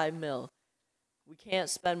 35 mil. We can't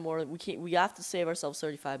spend more. We have to save ourselves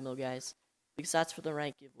 35 mil, guys, because that's for the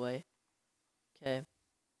rank giveaway. Okay.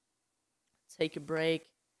 Take a break.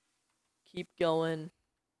 Keep going.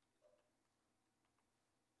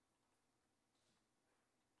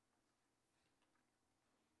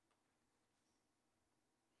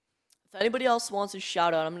 If anybody else wants a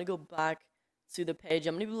shout out, I'm gonna go back to the page.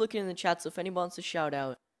 I'm gonna be looking in the chat, so if anybody wants a shout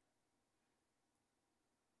out.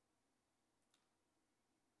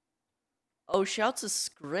 Oh, shout out to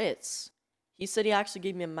Skritz. He said he actually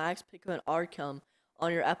gave me a max pick on Arkham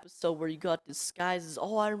on your episode where you got disguises.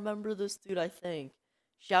 Oh, I remember this dude, I think.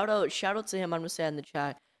 Shout out to him. I'm gonna say it in the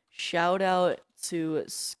chat. Shout out to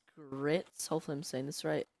Skritz. Hopefully I'm saying this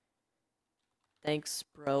right. Thanks,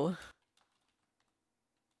 bro.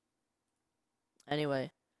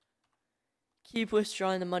 Anyway. Keep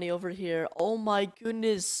withdrawing the money over here. Oh my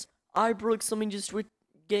goodness. I broke something just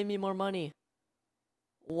gave me more money.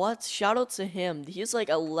 What? Shout out to him. He's like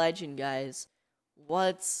a legend, guys.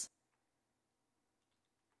 What?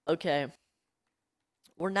 Okay.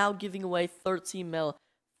 We're now giving away 13 mil.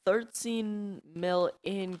 13 mil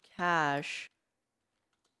in cash.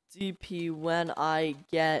 DP when I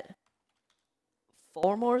get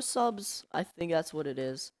 4 more subs. I think that's what it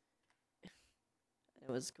is.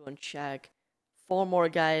 Let's go and check. 4 more,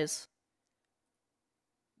 guys.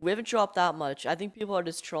 We haven't dropped that much. I think people are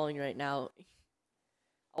just trolling right now.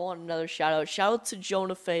 I want another shout out. Shout out to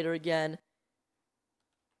Jonah Fader again.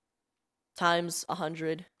 Times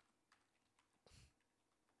 100.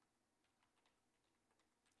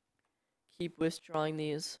 Keep withdrawing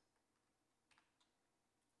these.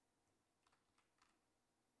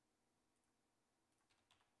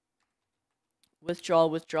 Withdraw,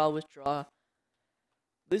 withdraw, withdraw.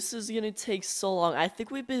 This is gonna take so long. I think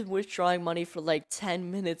we've been withdrawing money for like 10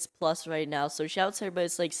 minutes plus right now. So shout out to everybody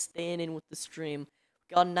that's like staying in with the stream.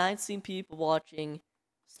 We got 19 people watching.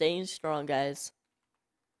 Staying strong, guys.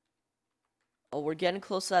 Oh, we're getting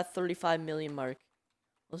close to that 35 million mark.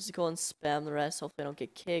 Let's just go and spam the rest. Hopefully I don't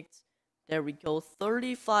get kicked. There we go.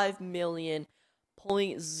 35 million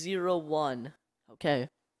 .01. Okay.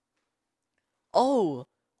 Oh,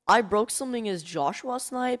 I broke something as Joshua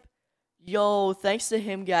Snipe. Yo, thanks to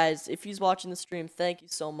him, guys. If he's watching the stream, thank you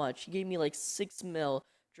so much. He gave me like 6 mil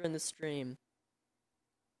during the stream.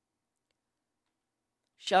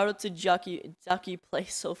 Shout out to Ducky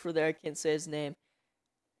Place over there. I can't say his name.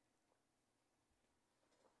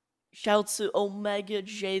 Shout out to Omega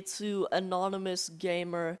J2, Anonymous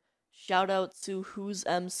Gamer. Shout out to Who's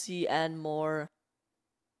MC and more.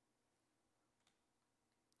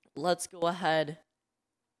 Let's go ahead.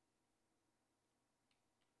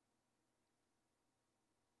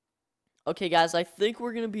 Okay, guys, I think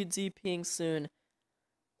we're gonna be DPing soon.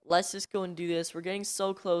 Let's just go and do this. We're getting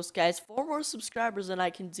so close, guys. 4 more subscribers and I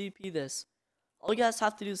can DP this. All you guys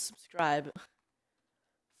have to do is subscribe.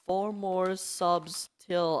 4 more subs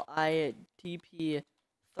till I DP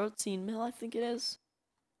 13 mil, I think it is.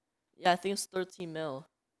 Yeah, I think it's 13 mil.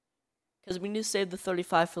 Because we need to save the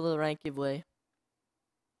 35 for the rank giveaway.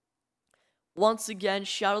 Once again,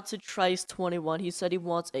 shout out to Trice21. He said he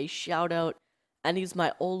wants a shout out. And he's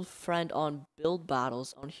my old friend on Build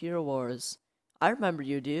Battles on Hero Wars. I remember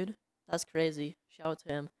you, dude. That's crazy. Shout out to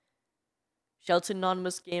him. Shout out to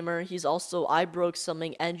Anonymous Gamer. He's also I Broke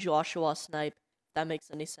Something and Joshua Snipe. If that makes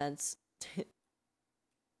any sense.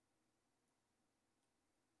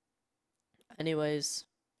 Anyways.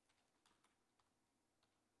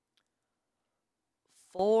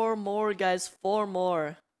 4 more, guys. 4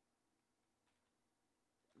 more.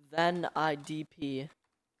 Then I DP.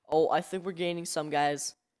 Oh, I think we're gaining some,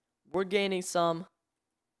 guys. We're gaining some.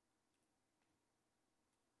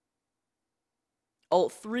 Oh,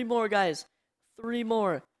 3 more, guys. 3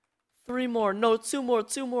 more. 3 more. No, 2 more.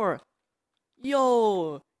 2 more.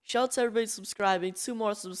 Yo! Shout out to everybody subscribing. 2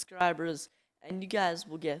 more subscribers. And you guys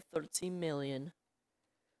will get 13 million.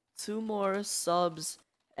 2 more subs.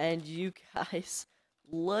 And you guys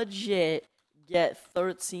legit get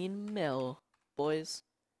 13 mil, boys.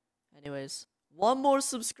 Anyways. 1 more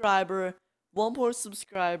subscriber. 1 more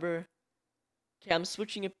subscriber. Okay, I'm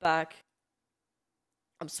switching it back.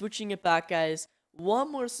 I'm switching it back, guys.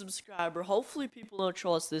 1 more subscriber. Hopefully people don't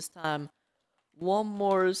troll us this time. 1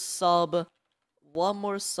 more sub. 1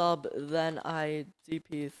 more sub. Then I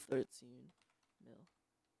DP 13 mil.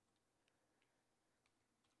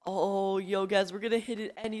 Oh, yo, guys, we're gonna hit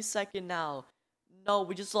it any second now. No,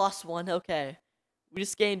 we just lost 1. Okay. We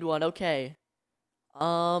just gained 1. Okay.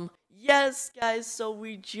 Yes, guys, so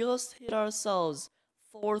we just hit ourselves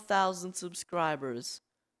 4,000 subscribers.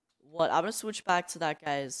 What? I'm gonna switch back to that,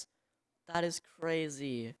 guys. That is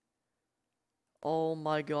crazy. Oh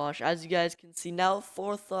my gosh. As you guys can see, now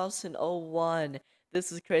 4,001.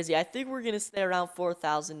 This is crazy. I think we're gonna stay around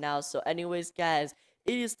 4,000 now. So anyways, guys,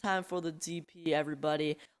 it is time for the DP,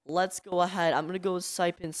 everybody. Let's go ahead. I'm gonna go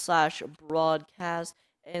type in /broadcast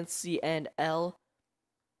NCNL.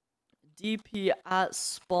 DP at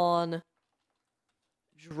spawn,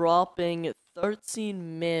 dropping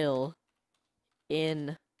 13 mil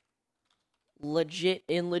in legit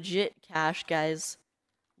cash, guys.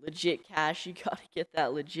 Legit cash. You gotta get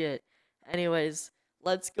that legit. Anyways,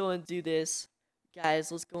 let's go and do this,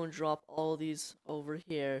 guys. Let's go and drop all these over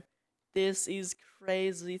here. This is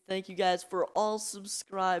crazy. Thank you guys for all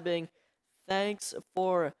subscribing. Thanks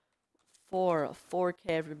for 4K,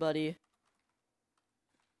 everybody.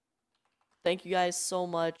 Thank you guys so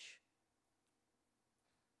much.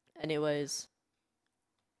 Anyways,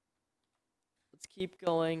 let's keep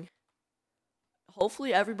going.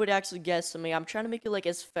 Hopefully everybody actually gets something. I'm trying to make it like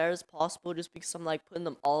as fair as possible just because I'm like putting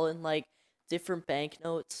them all in like different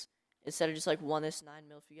banknotes instead of just like 1 is 9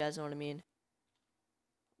 mil, if you guys know what I mean.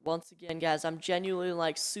 Once again, guys, I'm genuinely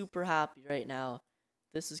like super happy right now.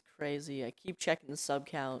 This is crazy. I keep checking the sub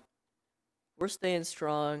count. We're staying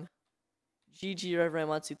strong. GG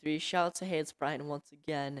Reverend123. Shout out to Hades Brian once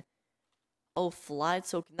again. Oh, fly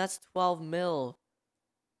token. That's 12 mil.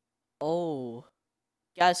 Oh.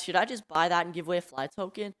 Guys, should I just buy that and give away a fly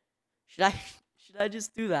token? Should I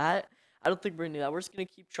just do that? I don't think we're gonna do that. We're just gonna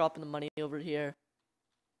keep dropping the money over here.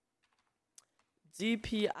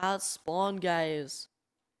 DP at spawn, guys.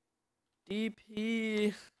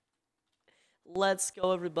 DP. Let's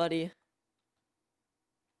go, everybody.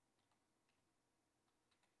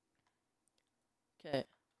 Okay.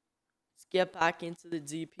 Let's get back into the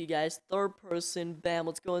DP, guys. 3rd person. Bam.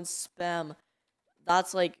 Let's go and spam.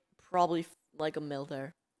 That's like probably like a mil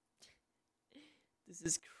there. This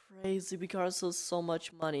is crazy because there's so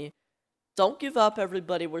much money. Don't give up,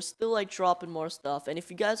 everybody. We're still like dropping more stuff. And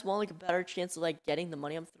if you guys want like a better chance of like getting the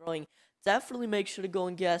money I'm throwing, definitely make sure to go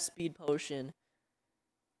and get a speed potion.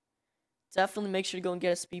 Definitely make sure to go and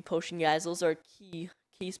get a speed potion, guys. Those are key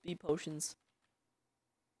speed potions.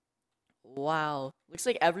 Wow. Looks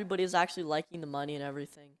like everybody is actually liking the money and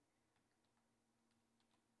everything.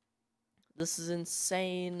 This is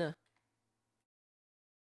insane.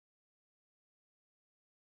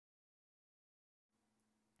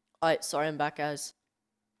 Alright, sorry, I'm back, guys.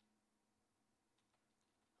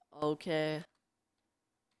 Okay.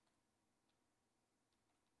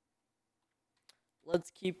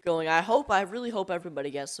 Let's keep going. I really hope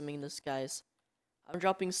everybody gets something in this, guys. I'm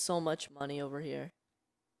dropping so much money over here.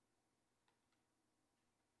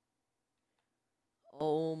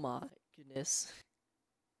 Oh my goodness.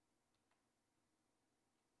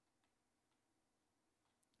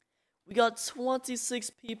 We got 26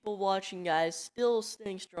 people watching, guys. Still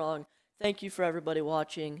staying strong. Thank you for everybody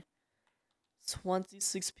watching.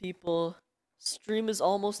 26 people. Stream is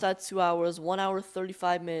almost at 2 hours. 1 hour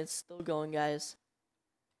 35 minutes. Still going, guys.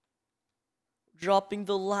 Dropping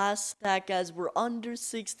the last stack, guys. We're under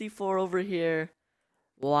 64 over here.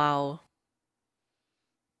 Wow.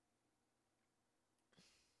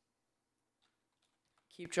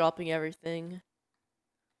 Keep dropping everything.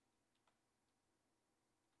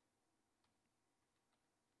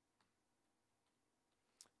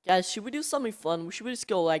 Guys, should we do something fun? Should we just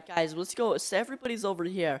go, like, guys, let's go. So everybody's over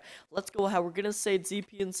here. Let's go. How we're gonna say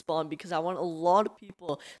DP and spawn because I want a lot of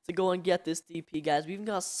people to go and get this DP, guys. We even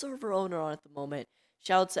got a server owner on at the moment.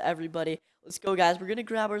 Shout out to everybody. Let's go, guys. We're gonna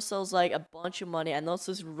grab ourselves, like, a bunch of money and let's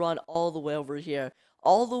just run all the way over here.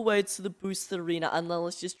 All the way to the boosted arena and then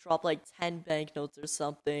let's just drop, like, 10 banknotes or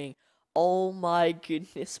something. Oh my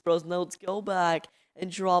goodness, bros. Now let's go back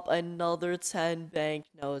and drop another 10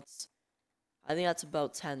 banknotes. I think that's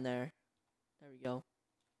about 10 there. There we go.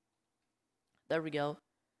 There we go.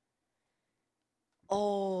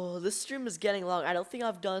 Oh, this stream is getting long. I don't think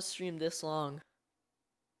I've done a stream this long.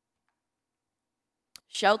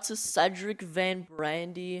 Shout to Cedric Van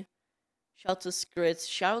Brandy. Shout to Skritz.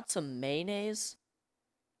 Shout to Mayonnaise.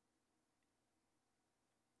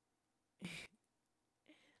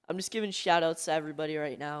 I'm just giving shout outs to everybody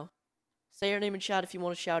right now. Say your name in chat if you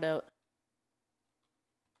want to shout out.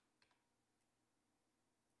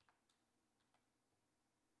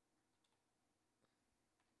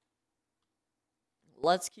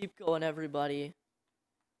 Let's keep going, everybody.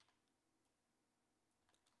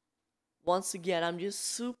 Once again, I'm just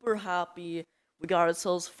super happy we got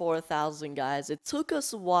ourselves 4,000, guys. It took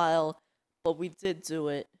us a while, but we did do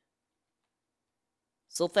it.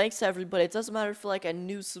 So thanks to everybody. It doesn't matter if you're like a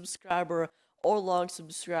new subscriber or long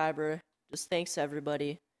subscriber. Just thanks to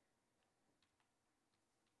everybody.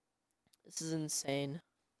 This is insane.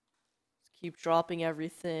 Let's keep dropping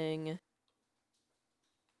everything.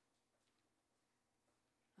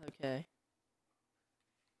 Okay.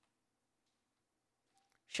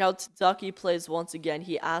 Shout to Ducky Plays once again.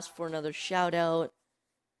 He asked for another shout out.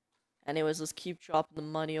 Anyways, let's keep dropping the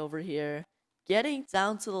money over here. Getting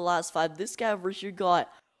down to the last 5. This guy over here got...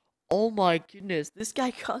 Oh my goodness. This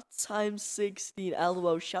guy got times 16.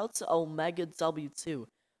 LOL. Shout to Omega W2.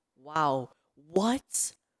 Wow.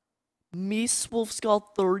 What? Meese Wolf's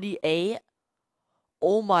got 38?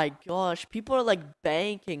 Oh my gosh. People are like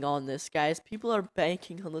banking on this, guys. People are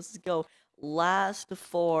banking on this. Let's go. Last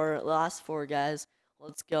four, guys.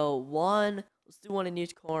 Let's go. 1. Let's do 1 in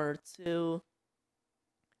each corner. 2,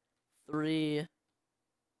 3,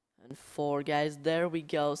 and 4, guys. There we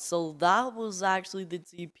go. So that was actually the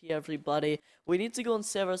DP, everybody. We need to go and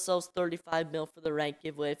save ourselves 35 mil for the rank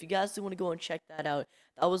giveaway. If you guys do want to go and check that out,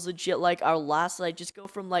 that was legit like our last, like, just go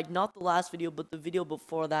from like not the last video but the video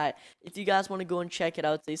before that. If you guys want to go and check it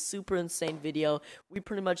out, it's a super insane video. We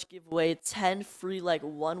pretty much give away 10 free like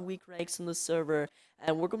 1 week ranks in the server,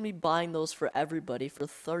 and we're gonna be buying those for everybody for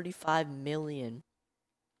 35 million.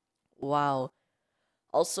 Wow.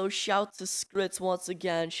 Also, shout to Skritz once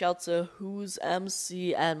again. Shout to Who's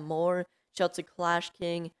MC and more. Shout to Clash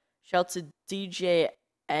King. Shout to DJ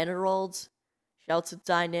Enerald. Shout to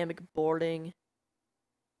Dynamic Boarding.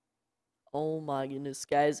 Oh my goodness,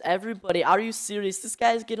 guys. Everybody, are you serious? This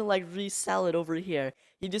guy's getting like resell it over here.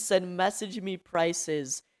 He just said, message me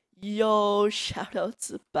prices. Yo, shout out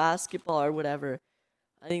to Basketball or whatever.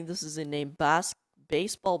 I think this is a name.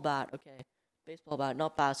 Baseball bat. Okay. Baseball bat,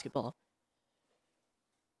 not basketball.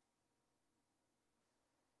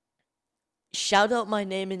 Shout out my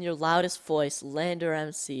name in your loudest voice, Lander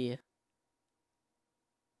MC.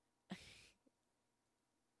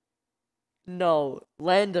 No,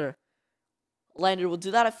 Lander. Lander, we'll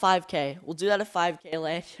do that at 5K. We'll do that at 5K,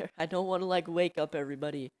 Lander. I don't want to, like, wake up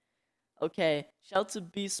everybody. Okay, shout to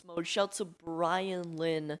Beast Mode. Shout to Brian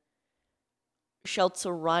Lynn. Shout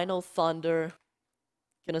to Rhino Thunder.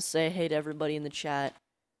 Gonna say hey to everybody in the chat.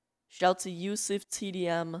 Shout to Yusuf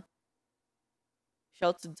TDM.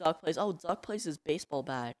 Shout to Duck Plays. Oh, Duck Plays is baseball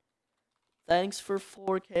bat. Thanks for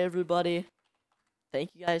 4K, everybody.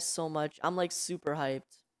 Thank you guys so much. I'm like super hyped.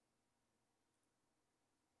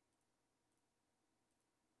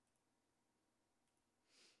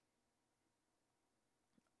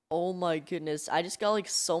 Oh my goodness. I just got like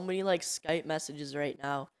so many like Skype messages right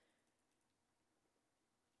now.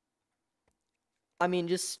 I mean,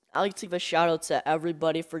 just I like to give a shout out to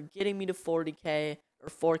everybody for getting me to 40K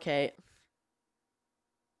or 4K.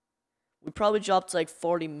 We probably dropped like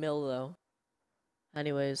 40 mil though.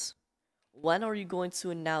 Anyways, when are you going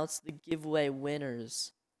to announce the giveaway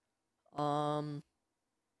winners?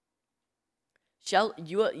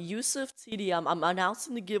 Yusuf TD, I'm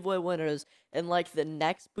announcing the giveaway winners in like the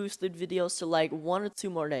next boosted video, so like 1 or 2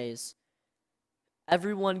 more days.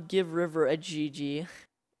 Everyone give River a GG.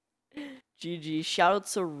 GG. Shout out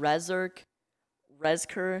to Rezker.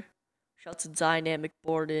 Shout out to Dynamic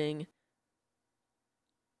Boarding.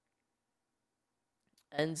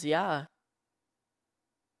 And yeah.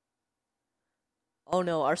 Oh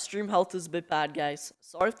no, our stream health is a bit bad, guys.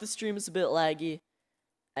 Sorry if the stream is a bit laggy.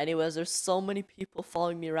 Anyways, there's so many people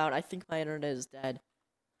following me around. I think my internet is dead.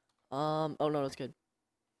 Oh no, it's good.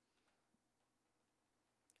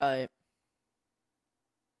 Alright.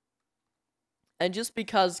 And just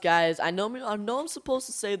because, guys, I know I'm supposed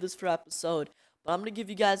to say this for episode, but I'm gonna give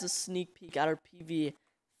you guys a sneak peek at our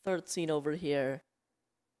PV13 over here.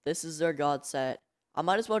 This is their god set. I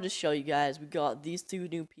might as well just show you guys. We got these 2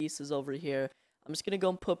 new pieces over here. I'm just gonna go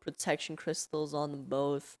and put protection crystals on them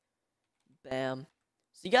both. Bam.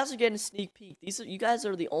 So you guys are getting a sneak peek. You guys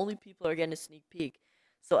are the only people who are getting a sneak peek.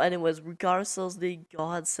 So anyways, we got ourselves the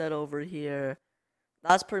god set over here.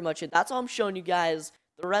 That's pretty much it. That's all I'm showing you guys.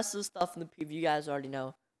 The rest of the stuff in the preview you guys already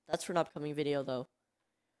know. That's for an upcoming video though.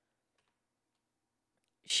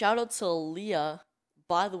 Shout out to Leah.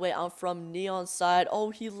 By the way, I'm from Neon side.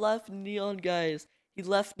 Oh, he left Neon, guys. He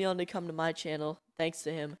left Neon to come to my channel. Thanks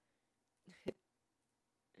to him.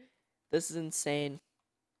 This is insane.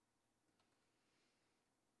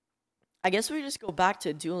 I guess we just go back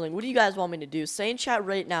to dueling. What do you guys want me to do? Say in chat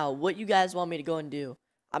right now what you guys want me to go and do.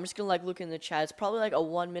 I'm just gonna like look in the chat. It's probably like a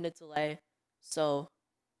 1-minute delay. So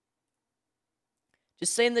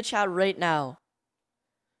just say in the chat right now.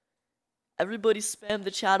 Everybody spam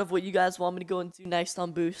the chat of what you guys want me to go and do next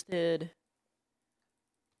on Boosted.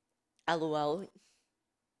 LOL.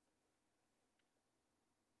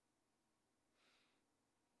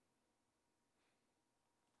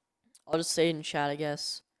 I'll just say it in chat, I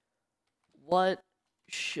guess. What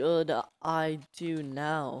should I do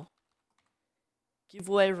now?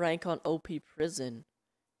 Giveaway rank on OP Prison.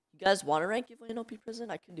 You guys want to rank giveaway on OP Prison?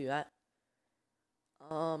 I can do that.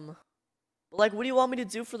 But like, what do you want me to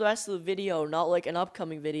do for the rest of the video? Not like an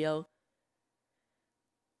upcoming video.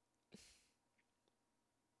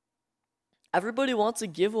 Everybody wants a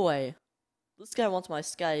giveaway. This guy wants my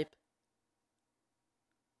Skype.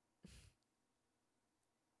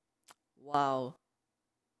 Wow.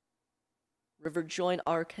 River, join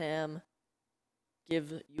Arkham.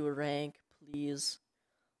 Give you a rank, please.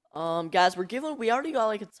 Guys, we already got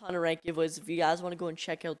like a ton of rank giveaways. If you guys want to go and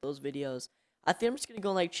check out those videos. I think I'm just gonna go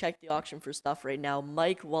and like check the auction for stuff right now.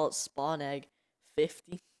 Mike Walt Spawn Egg,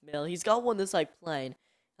 50 mil. He's got one that's like plain.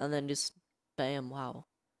 And then just bam, wow.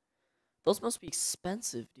 Those must be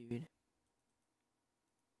expensive, dude.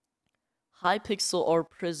 Hypixel or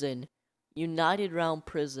Prison. United Round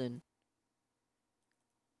Prison.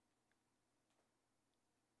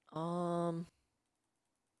 Do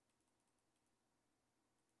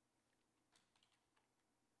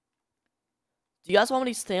you guys want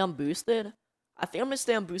me to stay on Boosted? I think I'm gonna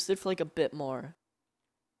stay on Boosted for like a bit more.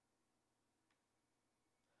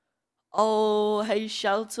 Oh, hey,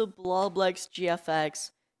 shout out to Bloblex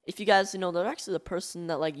GFX. If you guys know, they're actually the person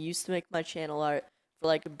that like used to make my channel art for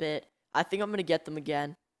like a bit. I think I'm gonna get them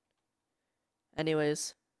again.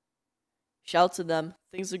 Anyways, shout out to them.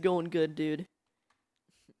 Things are going good, dude.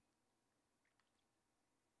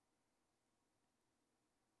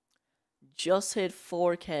 Just hit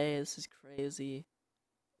 4K. This is crazy.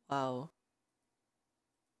 Wow.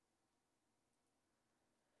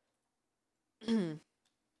 You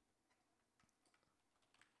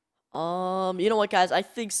know what, guys? I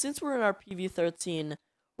think since we're in our PV13,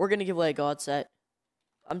 we're gonna give away a god set.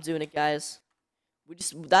 I'm doing it, guys.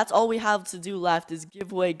 That's all we have to do left is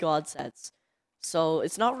give away god sets. So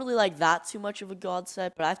it's not really like that too much of a god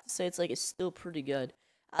set, but I have to say it's still pretty good.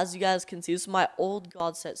 As you guys can see, this is my old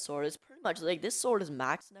god set sword. It's pretty much like this sword is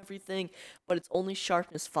max and everything, but it's only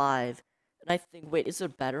sharpness 5. And I think, wait, is there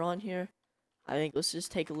better on here? I think let's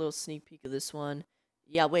just take a little sneak peek of this one.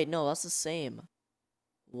 Yeah, wait, no, that's the same.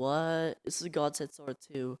 What? This is a god set sword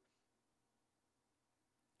too.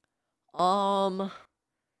 I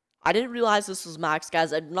didn't realize this was max,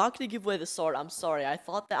 guys. I'm not gonna give away the sword. I'm sorry. I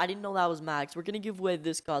didn't know that was max. We're gonna give away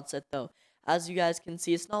this god set though. As you guys can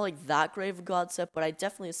see, it's not like that great of a god set, but I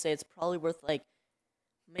definitely say it's probably worth like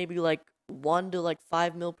maybe like 1 to like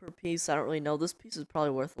 5 mil per piece. I don't really know. This piece is probably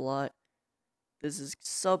worth a lot. This is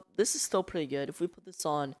still pretty good. If we put this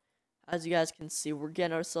on, as you guys can see, we're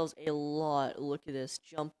getting ourselves a lot. Look at this.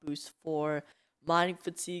 Jump boost 4, mining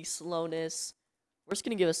fatigue, slowness. We're just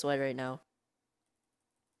gonna give this away right now.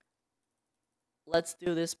 Let's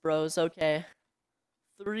do this, bros. Okay.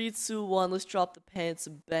 3, 2, 1. Let's drop the pants.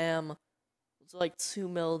 Bam. to like 2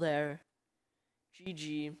 mil there.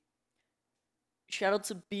 GG. Shout out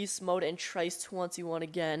to Beast Mode and Trice21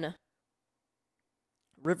 again.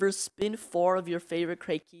 River, spin 4 of your favorite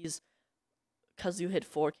crate keys because you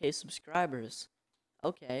hit 4K subscribers.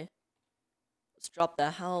 Okay. Let's drop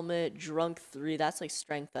the helmet. Drunk 3. That's like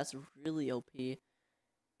strength. That's really OP.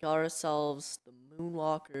 Got ourselves the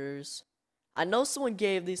Moonwalkers. I know someone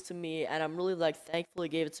gave these to me, and I'm really like thankful he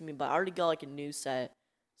gave it to me, but I already got like a new set.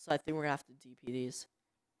 So I think we're gonna have to DP these.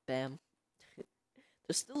 Bam.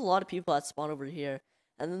 There's still a lot of people that spawn over here.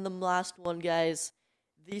 And then the last one, guys.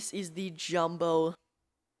 This is the Jumbo.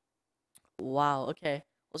 Wow, okay.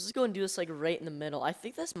 Let's just go and do this like right in the middle. I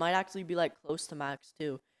think this might actually be like close to max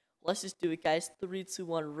too. Let's just do it, guys. 3, 2,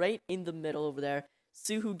 1, right in the middle over there.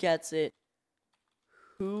 See who gets it.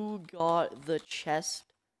 Who got the chest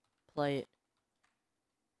plate?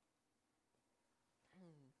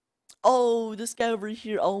 Oh, this guy over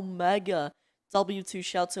here, Omega W2.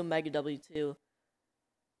 Shout to Omega W2.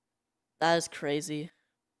 That is crazy.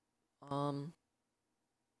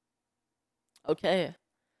 Okay.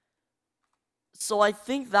 So I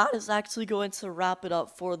think that is actually going to wrap it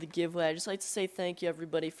up for the giveaway. I just like to say thank you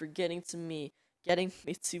everybody for getting me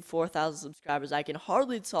to 4,000 subscribers. I can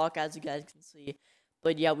hardly talk, as you guys can see.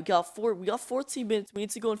 But yeah, we got 14 minutes. We need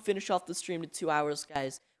to go and finish off the stream to 2 hours,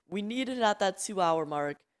 guys. We need it at that 2-hour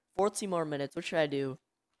mark. 14 more minutes. What should I do?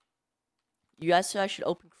 You guys said I should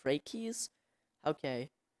open crate keys? Okay.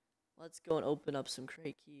 Let's go and open up some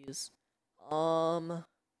crate keys.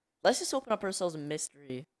 Let's just open up ourselves a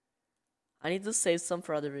mystery. I need to save some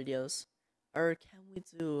for other videos. Or can we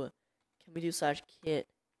do /kit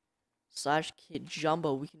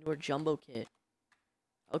jumbo? We can do a jumbo kit.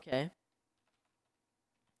 Okay.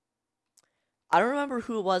 I don't remember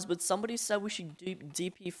who it was, but somebody said we should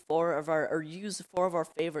DP 4 of our, or use 4 of our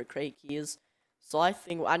favorite crate keys. So I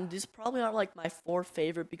think, and these probably aren't like my 4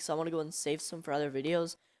 favorite because I want to go and save some for other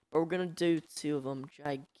videos. But we're gonna do 2 of them.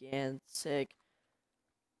 Gigantic.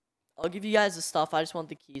 I'll give you guys the stuff. I just want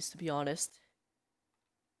the keys, to be honest.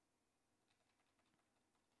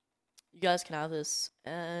 You guys can have this.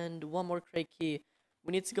 And one more crate key.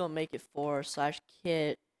 We need to go and make it 4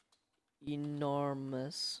 /kit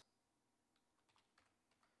enormous.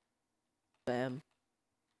 Bam.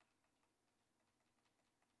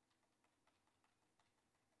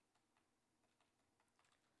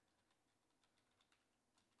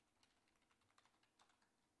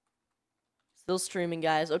 Still streaming,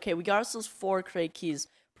 guys. Okay, we got ourselves 4 crate keys.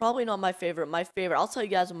 Probably not my favorite. I'll tell you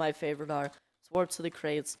guys what my favorite are. Let's warp to the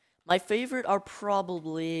crates. My favorite are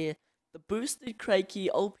probably the boosted crate key,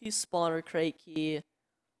 OP spawner crate key.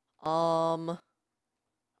 Or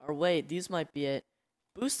wait, these might be it.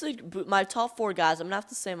 My top 4 guys, I'm gonna have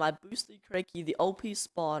to say my boosted crate key, the OP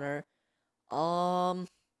spawner.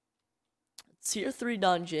 Tier 3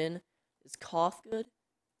 dungeon. Is Koth good?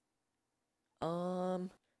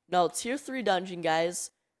 No, tier 3 dungeon,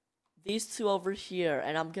 guys. These 2 over here,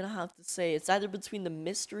 and I'm gonna have to say it's either between the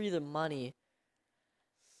mystery or the money.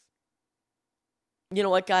 You know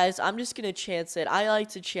what, guys? I'm just gonna chance it. I like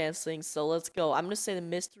to chance things, so let's go. I'm gonna say the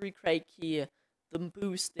mystery crate key, the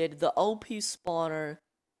boosted, the OP spawner,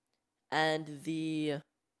 and the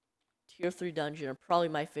tier 3 dungeon are probably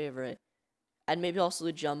my favorite. And maybe also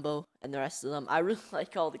the jumbo and the rest of them. I really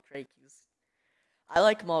like all the crate keys. I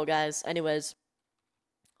like them all, guys. Anyways,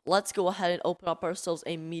 let's go ahead and open up ourselves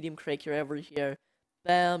a medium crate key over here.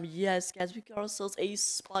 Bam. Yes, guys, we got ourselves a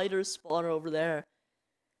spider spawner over there.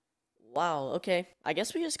 Wow, okay. I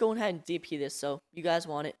guess we just go ahead and DP this, so you guys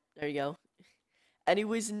want it. There you go.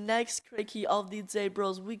 Anyways, next crate key of the day,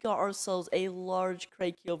 bros. We got ourselves a large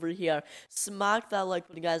crate key over here. Smack that like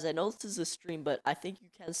button, guys. I know this is a stream, but I think you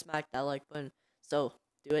can smack that like button. So,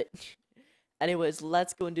 do it. Anyways,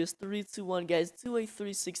 let's go and do this. 3, 2, 1, guys. Do a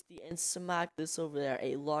 360 and smack this over there.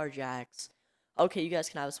 A large axe. Okay, you guys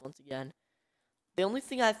can have this once again. The only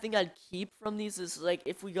thing I think I'd keep from these is, like,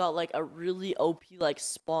 if we got, like, a really OP, like,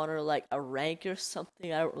 spawner, like, a rank or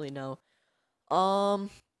something. I don't really know.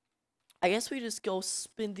 I guess we just go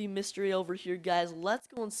spin the mystery over here, guys. Let's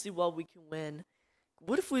go and see what we can win.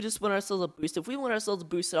 What if we just win ourselves a boost? If we win ourselves a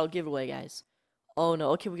boost, I'll give it away, guys. Oh,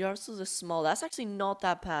 no. Okay, we got ourselves a small. That's actually not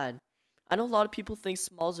that bad. I know a lot of people think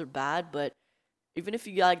smalls are bad, but even if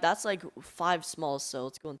you got, like, that's, like, 5 smalls, so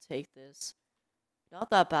let's go and take this. Not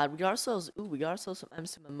that bad. We got ourselves some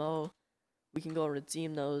MCMMO. We can go and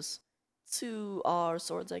redeem those to our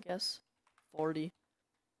swords, I guess. 40.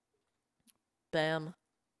 Bam.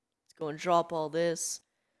 Let's go and drop all this.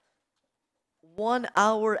 1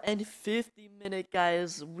 hour and 50 minutes,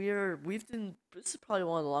 guys. This is probably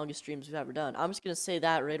one of the longest streams we've ever done. I'm just gonna say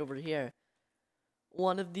that right over here.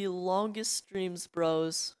 One of the longest streams,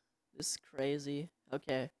 bros. This is crazy.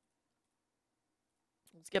 Okay.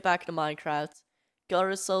 Let's get back to Minecraft. Got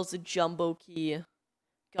ourselves a jumbo key.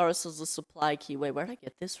 Got ourselves a supply key. Wait, where did I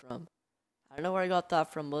get this from? I don't know where I got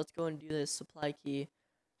that from, but let's go and do this supply key.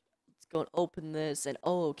 Let's go and open this. And,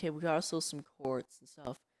 oh, okay, we got ourselves some quartz and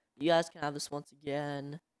stuff. You guys can have this once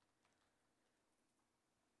again.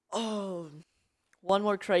 Oh, one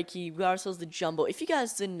more crate key. We got ourselves the jumbo. If you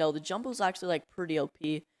guys didn't know, the jumbo's actually, like, pretty OP.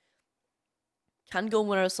 Can go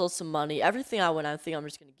win ourselves some money. Everything I win, I think I'm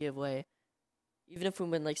just gonna give away. Even if we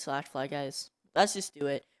win, like, Slash Fly, guys. Let's just do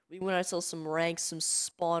it. We win ourselves some ranks, some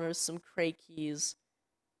spawners, some crate keys.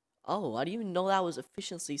 Oh, I didn't even know that was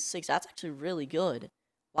efficiency 6. That's actually really good.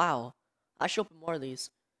 Wow. I should open more of these.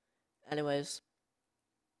 Anyways.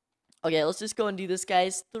 Okay, let's just go and do this,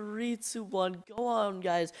 guys. 3, 2, 1. Go on,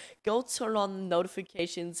 guys. Go turn on the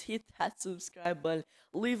notifications. Hit that subscribe button.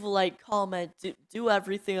 Leave a like, comment. Do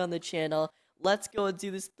everything on the channel. Let's go and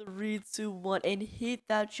do this. 3, 2, 1. And hit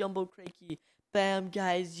that jumbo crate key. Bam,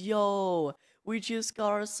 guys. Yo. We just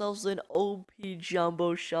got ourselves an OP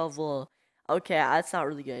jumbo shovel. Okay, that's not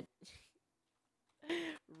really good.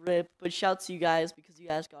 RIP. But shout to you guys because you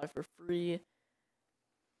guys got it for free.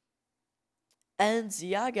 And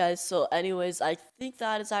yeah, guys, so anyways, I think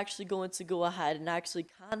that is actually going to go ahead and actually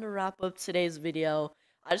kind of wrap up today's video.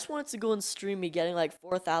 I just wanted to go and stream me getting like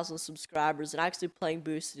 4,000 subscribers and actually playing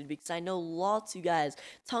Boosted because I know lots of you guys,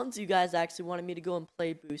 tons of you guys actually wanted me to go and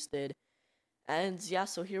play Boosted. And yeah,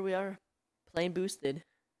 so here we are, playing Boosted.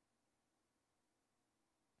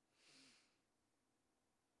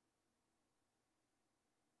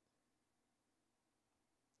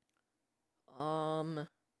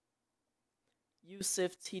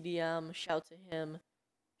 Yusuf TDM, shout to him.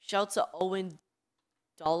 Shout to Owen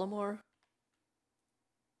Dollamore.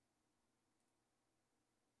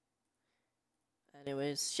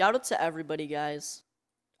 Anyways, shout out to everybody, guys.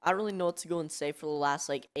 I don't really know what to go and say for the last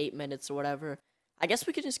like 8 minutes or whatever. I guess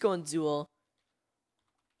we could just go and duel.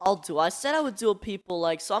 I'll duel. I said I would duel people,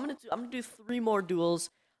 like, so I'm gonna do 3 more duels,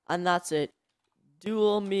 and that's it.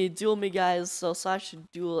 Duel me, guys. So I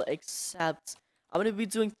should duel accept. I'm gonna be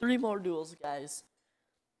doing 3 more duels, guys.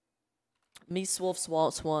 Me, Swolf,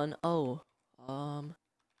 Waltz 1. Oh,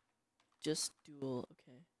 just duel.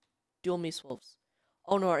 Okay, duel me, Swolfs.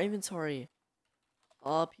 Oh no, our inventory.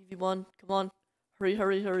 PV1. Come on, hurry,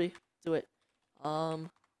 hurry, hurry. Do it. Duel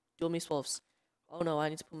me, Swolfs. Oh no, I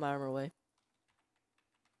need to put my armor away.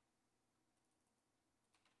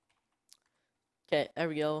 Okay, there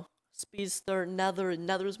we go. Speedster, Nether.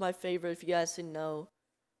 Nether is my favorite, if you guys didn't know.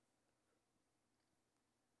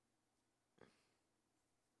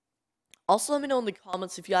 Also, let me know in the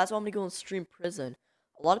comments if you guys want me to go and stream Prison.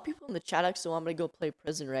 A lot of people in the chat actually want me to go play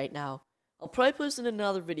Prison right now. I'll probably put this in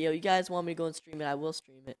another video. You guys want me to go and stream it, I will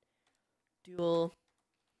stream it. Duel.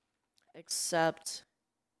 Accept.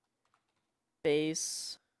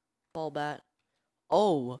 Baseball bat.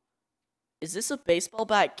 Oh. Is this a baseball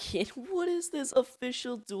bat kit? What is this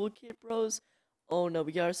official duel kit, bros? Oh no,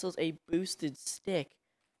 we got ourselves a boosted stick.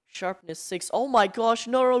 Sharpness 6. Oh my gosh,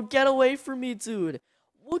 Noro, get away from me, dude.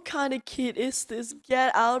 What kind of kit is this?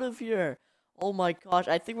 Get out of here. Oh my gosh,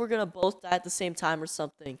 I think we're gonna both die at the same time or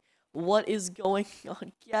something. What is going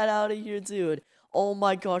on? Get out of here, dude. Oh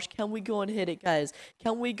my gosh, can we go and hit it, guys?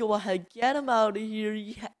 Can we go ahead? Get him out of here.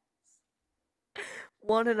 Yes.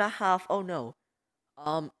 1.5. Oh no.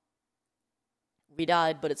 We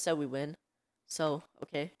died, but it said we win. So,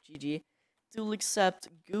 okay, GG. Duel accept.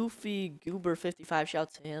 Goofy Goober 55,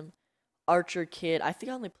 shout to him. Archer Kid. I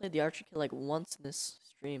think I only played the Archer Kid like once in this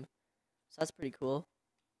stream. So that's pretty cool.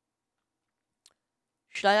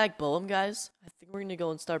 Should I like bow him, guys? I think we're gonna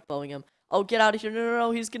go and start bowing him. Oh, get out of here. No, no,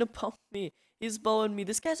 no. He's gonna bow me. He's bowing me.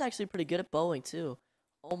 This guy's actually pretty good at bowing, too.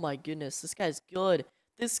 Oh my goodness. This guy's good.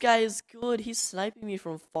 This guy is good. He's sniping me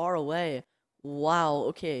from far away. Wow.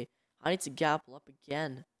 Okay. I need to gapple up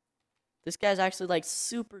again. This guy's actually like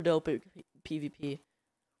super dope at PvP.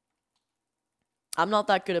 I'm not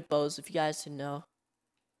that good at bows, if you guys didn't know.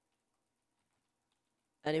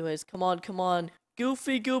 Anyways, come on, come on.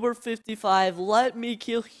 Goofy Goober 55, let me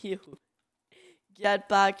kill you. Get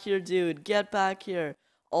back here, dude. Get back here.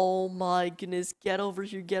 Oh my goodness. Get over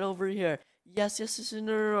here. Get over here. Yes, yes, yes. No,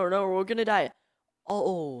 no, no, no. We're gonna die.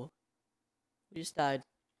 Oh. We just died.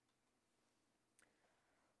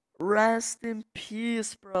 Rest in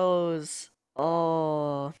peace, bros.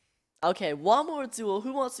 Oh. Okay, one more duel.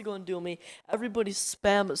 Who wants to go and duel me? Everybody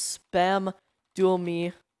spam duel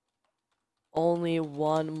me. Only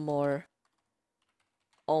one more.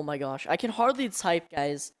 Oh my gosh. I can hardly type,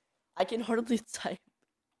 guys. I can hardly type.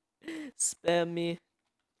 Spam me.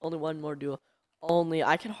 Only one more duel. Only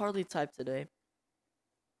I can hardly type today.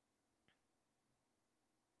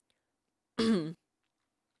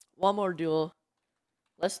 One more duel.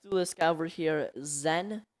 Let's do this guy over here.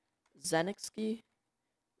 Zenixky?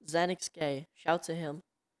 Zenixk. Shout to him.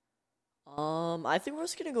 I think we're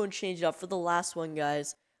just gonna go and change it up for the last one,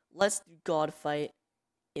 guys. Let's do God fight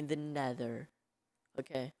in the Nether.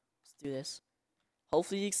 Okay, let's do this.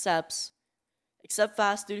 Hopefully he accepts. Accept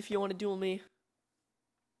fast, dude, if you want to duel me.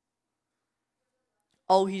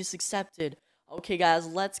 Oh, he just accepted. Okay, guys,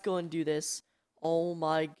 let's go and do this. Oh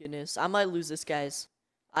my goodness. I might lose this, guys.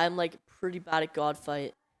 I'm, like, pretty bad at God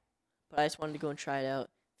fight. But I just wanted to go and try it out.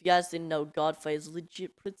 If you guys didn't know, God fight is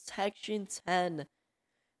legit protection 10.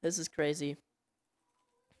 This is crazy.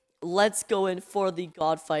 Let's go in for the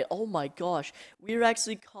God fight. Oh my gosh. We're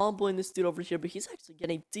actually comboing this dude over here, but he's actually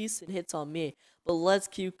getting decent hits on me. But let's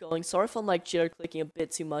keep going. Sorry if I'm, like, jitter clicking a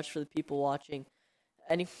bit too much for the people watching.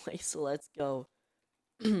 Anyway, so let's go.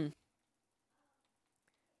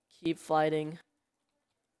 Keep fighting.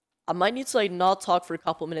 I might need to like not talk for a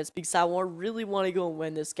couple minutes because I really want to go and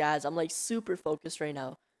win this, guys. I'm like super focused right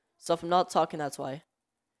now. So if I'm not talking, that's why.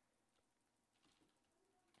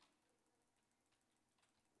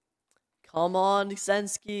 Come on,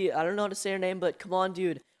 Sensky. I don't know how to say your name, but come on,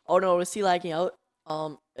 dude. Oh no, is he lagging out?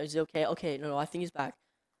 Is he okay? Okay, no, I think he's back.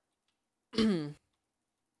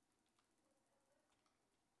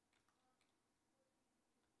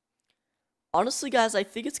 Honestly, guys, I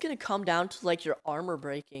think it's gonna come down to like your armor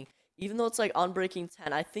breaking. Even though it's like unbreaking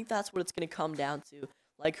 10, I think that's what it's gonna come down to.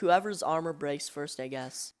 Like whoever's armor breaks first, I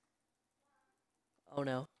guess. Oh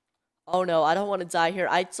no. Oh no, I don't want to die here.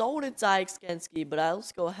 I don't want to die, Skensky, but I'll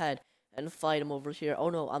just go ahead and fight him over here. Oh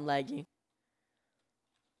no, I'm lagging.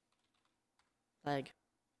 Lag.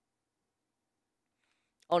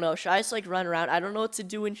 Oh no, should I just like run around? I don't know what to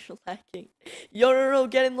do when you're lagging. Yo, no,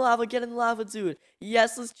 get in the lava, dude.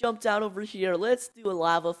 Yes, let's jump down over here. Let's do a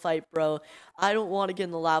lava fight, bro. I don't want to get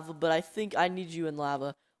in the lava, but I think I need you in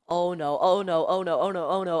lava. Oh no, oh no, oh no, oh no,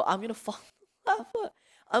 oh no. I'm gonna fall in the lava.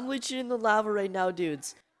 I'm legit in the lava right now,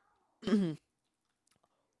 dudes.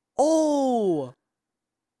 Oh!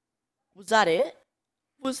 Was that it?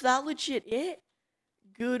 Was that legit it?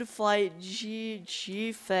 Good fight,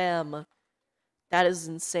 GG fam. That is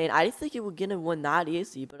insane. I didn't think it would get him one that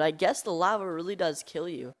easy, but I guess the lava really does kill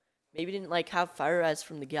you. Maybe didn't like have fire eyes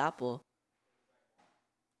from the gapple.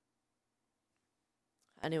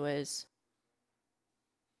 Anyways.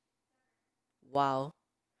 Wow.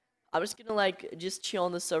 I'm just gonna like just chill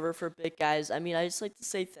on the server for a bit, guys. I mean, I just like to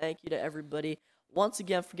say thank you to everybody once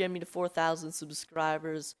again for getting me to 4,000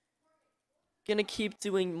 subscribers. Gonna keep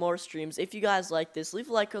doing more streams. If you guys like this, leave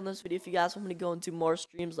a like on this video. If you guys want me to go and do more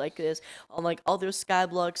streams like this on like other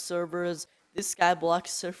Skyblock servers, this Skyblock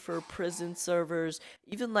server, prison servers,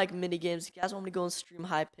 even like mini games. If you guys want me to go and stream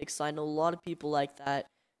Hypixel, I know a lot of people like that.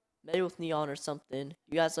 Maybe with Neon or something.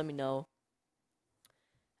 You guys let me know.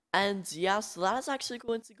 And yeah, so that is actually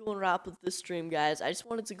going to go and wrap up this stream, guys. I just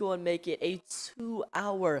wanted to go and make it a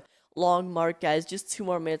 2-hour long mark, guys. Just 2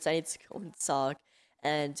 more minutes. I need to go and talk.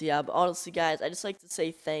 And yeah, but honestly, guys, I just like to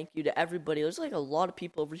say thank you to everybody. There's like a lot of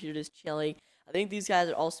people over here just chilling. I think these guys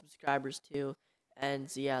are all subscribers too. And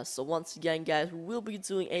yeah, so once again, guys, we will be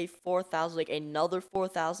doing a 4,000, like another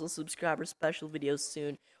 4,000 subscriber special video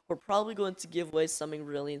soon. We're probably going to give away something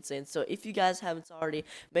really insane. So if you guys haven't already,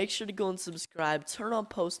 make sure to go and subscribe, turn on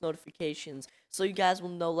post notifications, so you guys will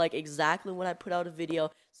know like exactly when I put out a video,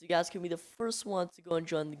 so you guys can be the first one to go and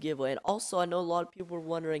join the giveaway. And also, I know a lot of people were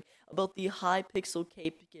wondering about the Hypixel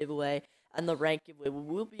Cape giveaway and the rank giveaway.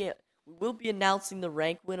 We will be announcing the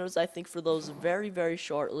rank winners, I think, for those very, very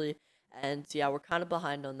shortly. And yeah, we're kind of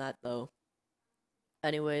behind on that though.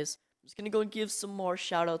 Anyways, I'm just gonna go and give some more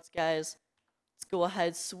shoutouts, guys. Let's go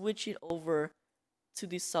ahead, switch it over to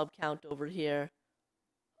the sub count over here.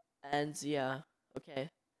 And yeah, okay.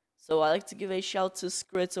 So I like to give a shout to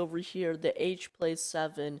Skritz over here, the H plays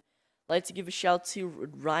 7. I like to give a shout to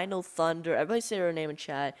Rhino Thunder. Everybody say her name in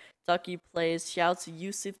chat. Ducky plays. Shout out to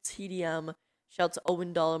Yusuf TDM. Shout out to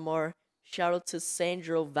Owen Dollamore. Shout out to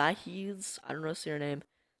Sandro Vahiz. I don't know how to say her name.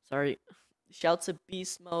 Sorry. Shout out to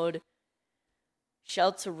Beast Mode.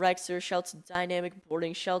 Shout out to Rexer. Shout out to Dynamic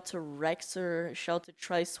Boarding. Shout out to Rexer. Shout out to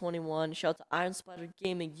Trice21. Shout out to Iron Spider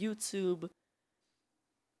Gaming YouTube.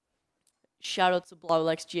 Shout out to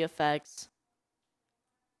Bloglex GFX.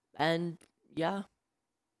 And yeah.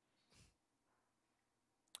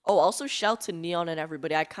 Oh, also shout out to Neon and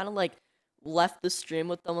everybody. I kind of like left the stream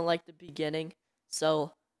with them in like the beginning.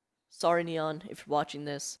 So, sorry Neon if you're watching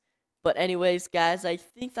this. But anyways, guys, I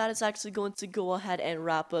think that is actually going to go ahead and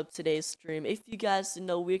wrap up today's stream. If you guys didn't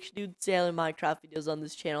know, we actually do daily Minecraft videos on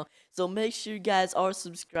this channel. So make sure you guys are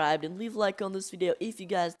subscribed and leave a like on this video if you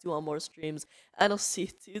guys do want more streams. And I'll see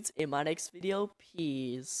you dudes in my next video.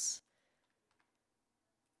 Peace.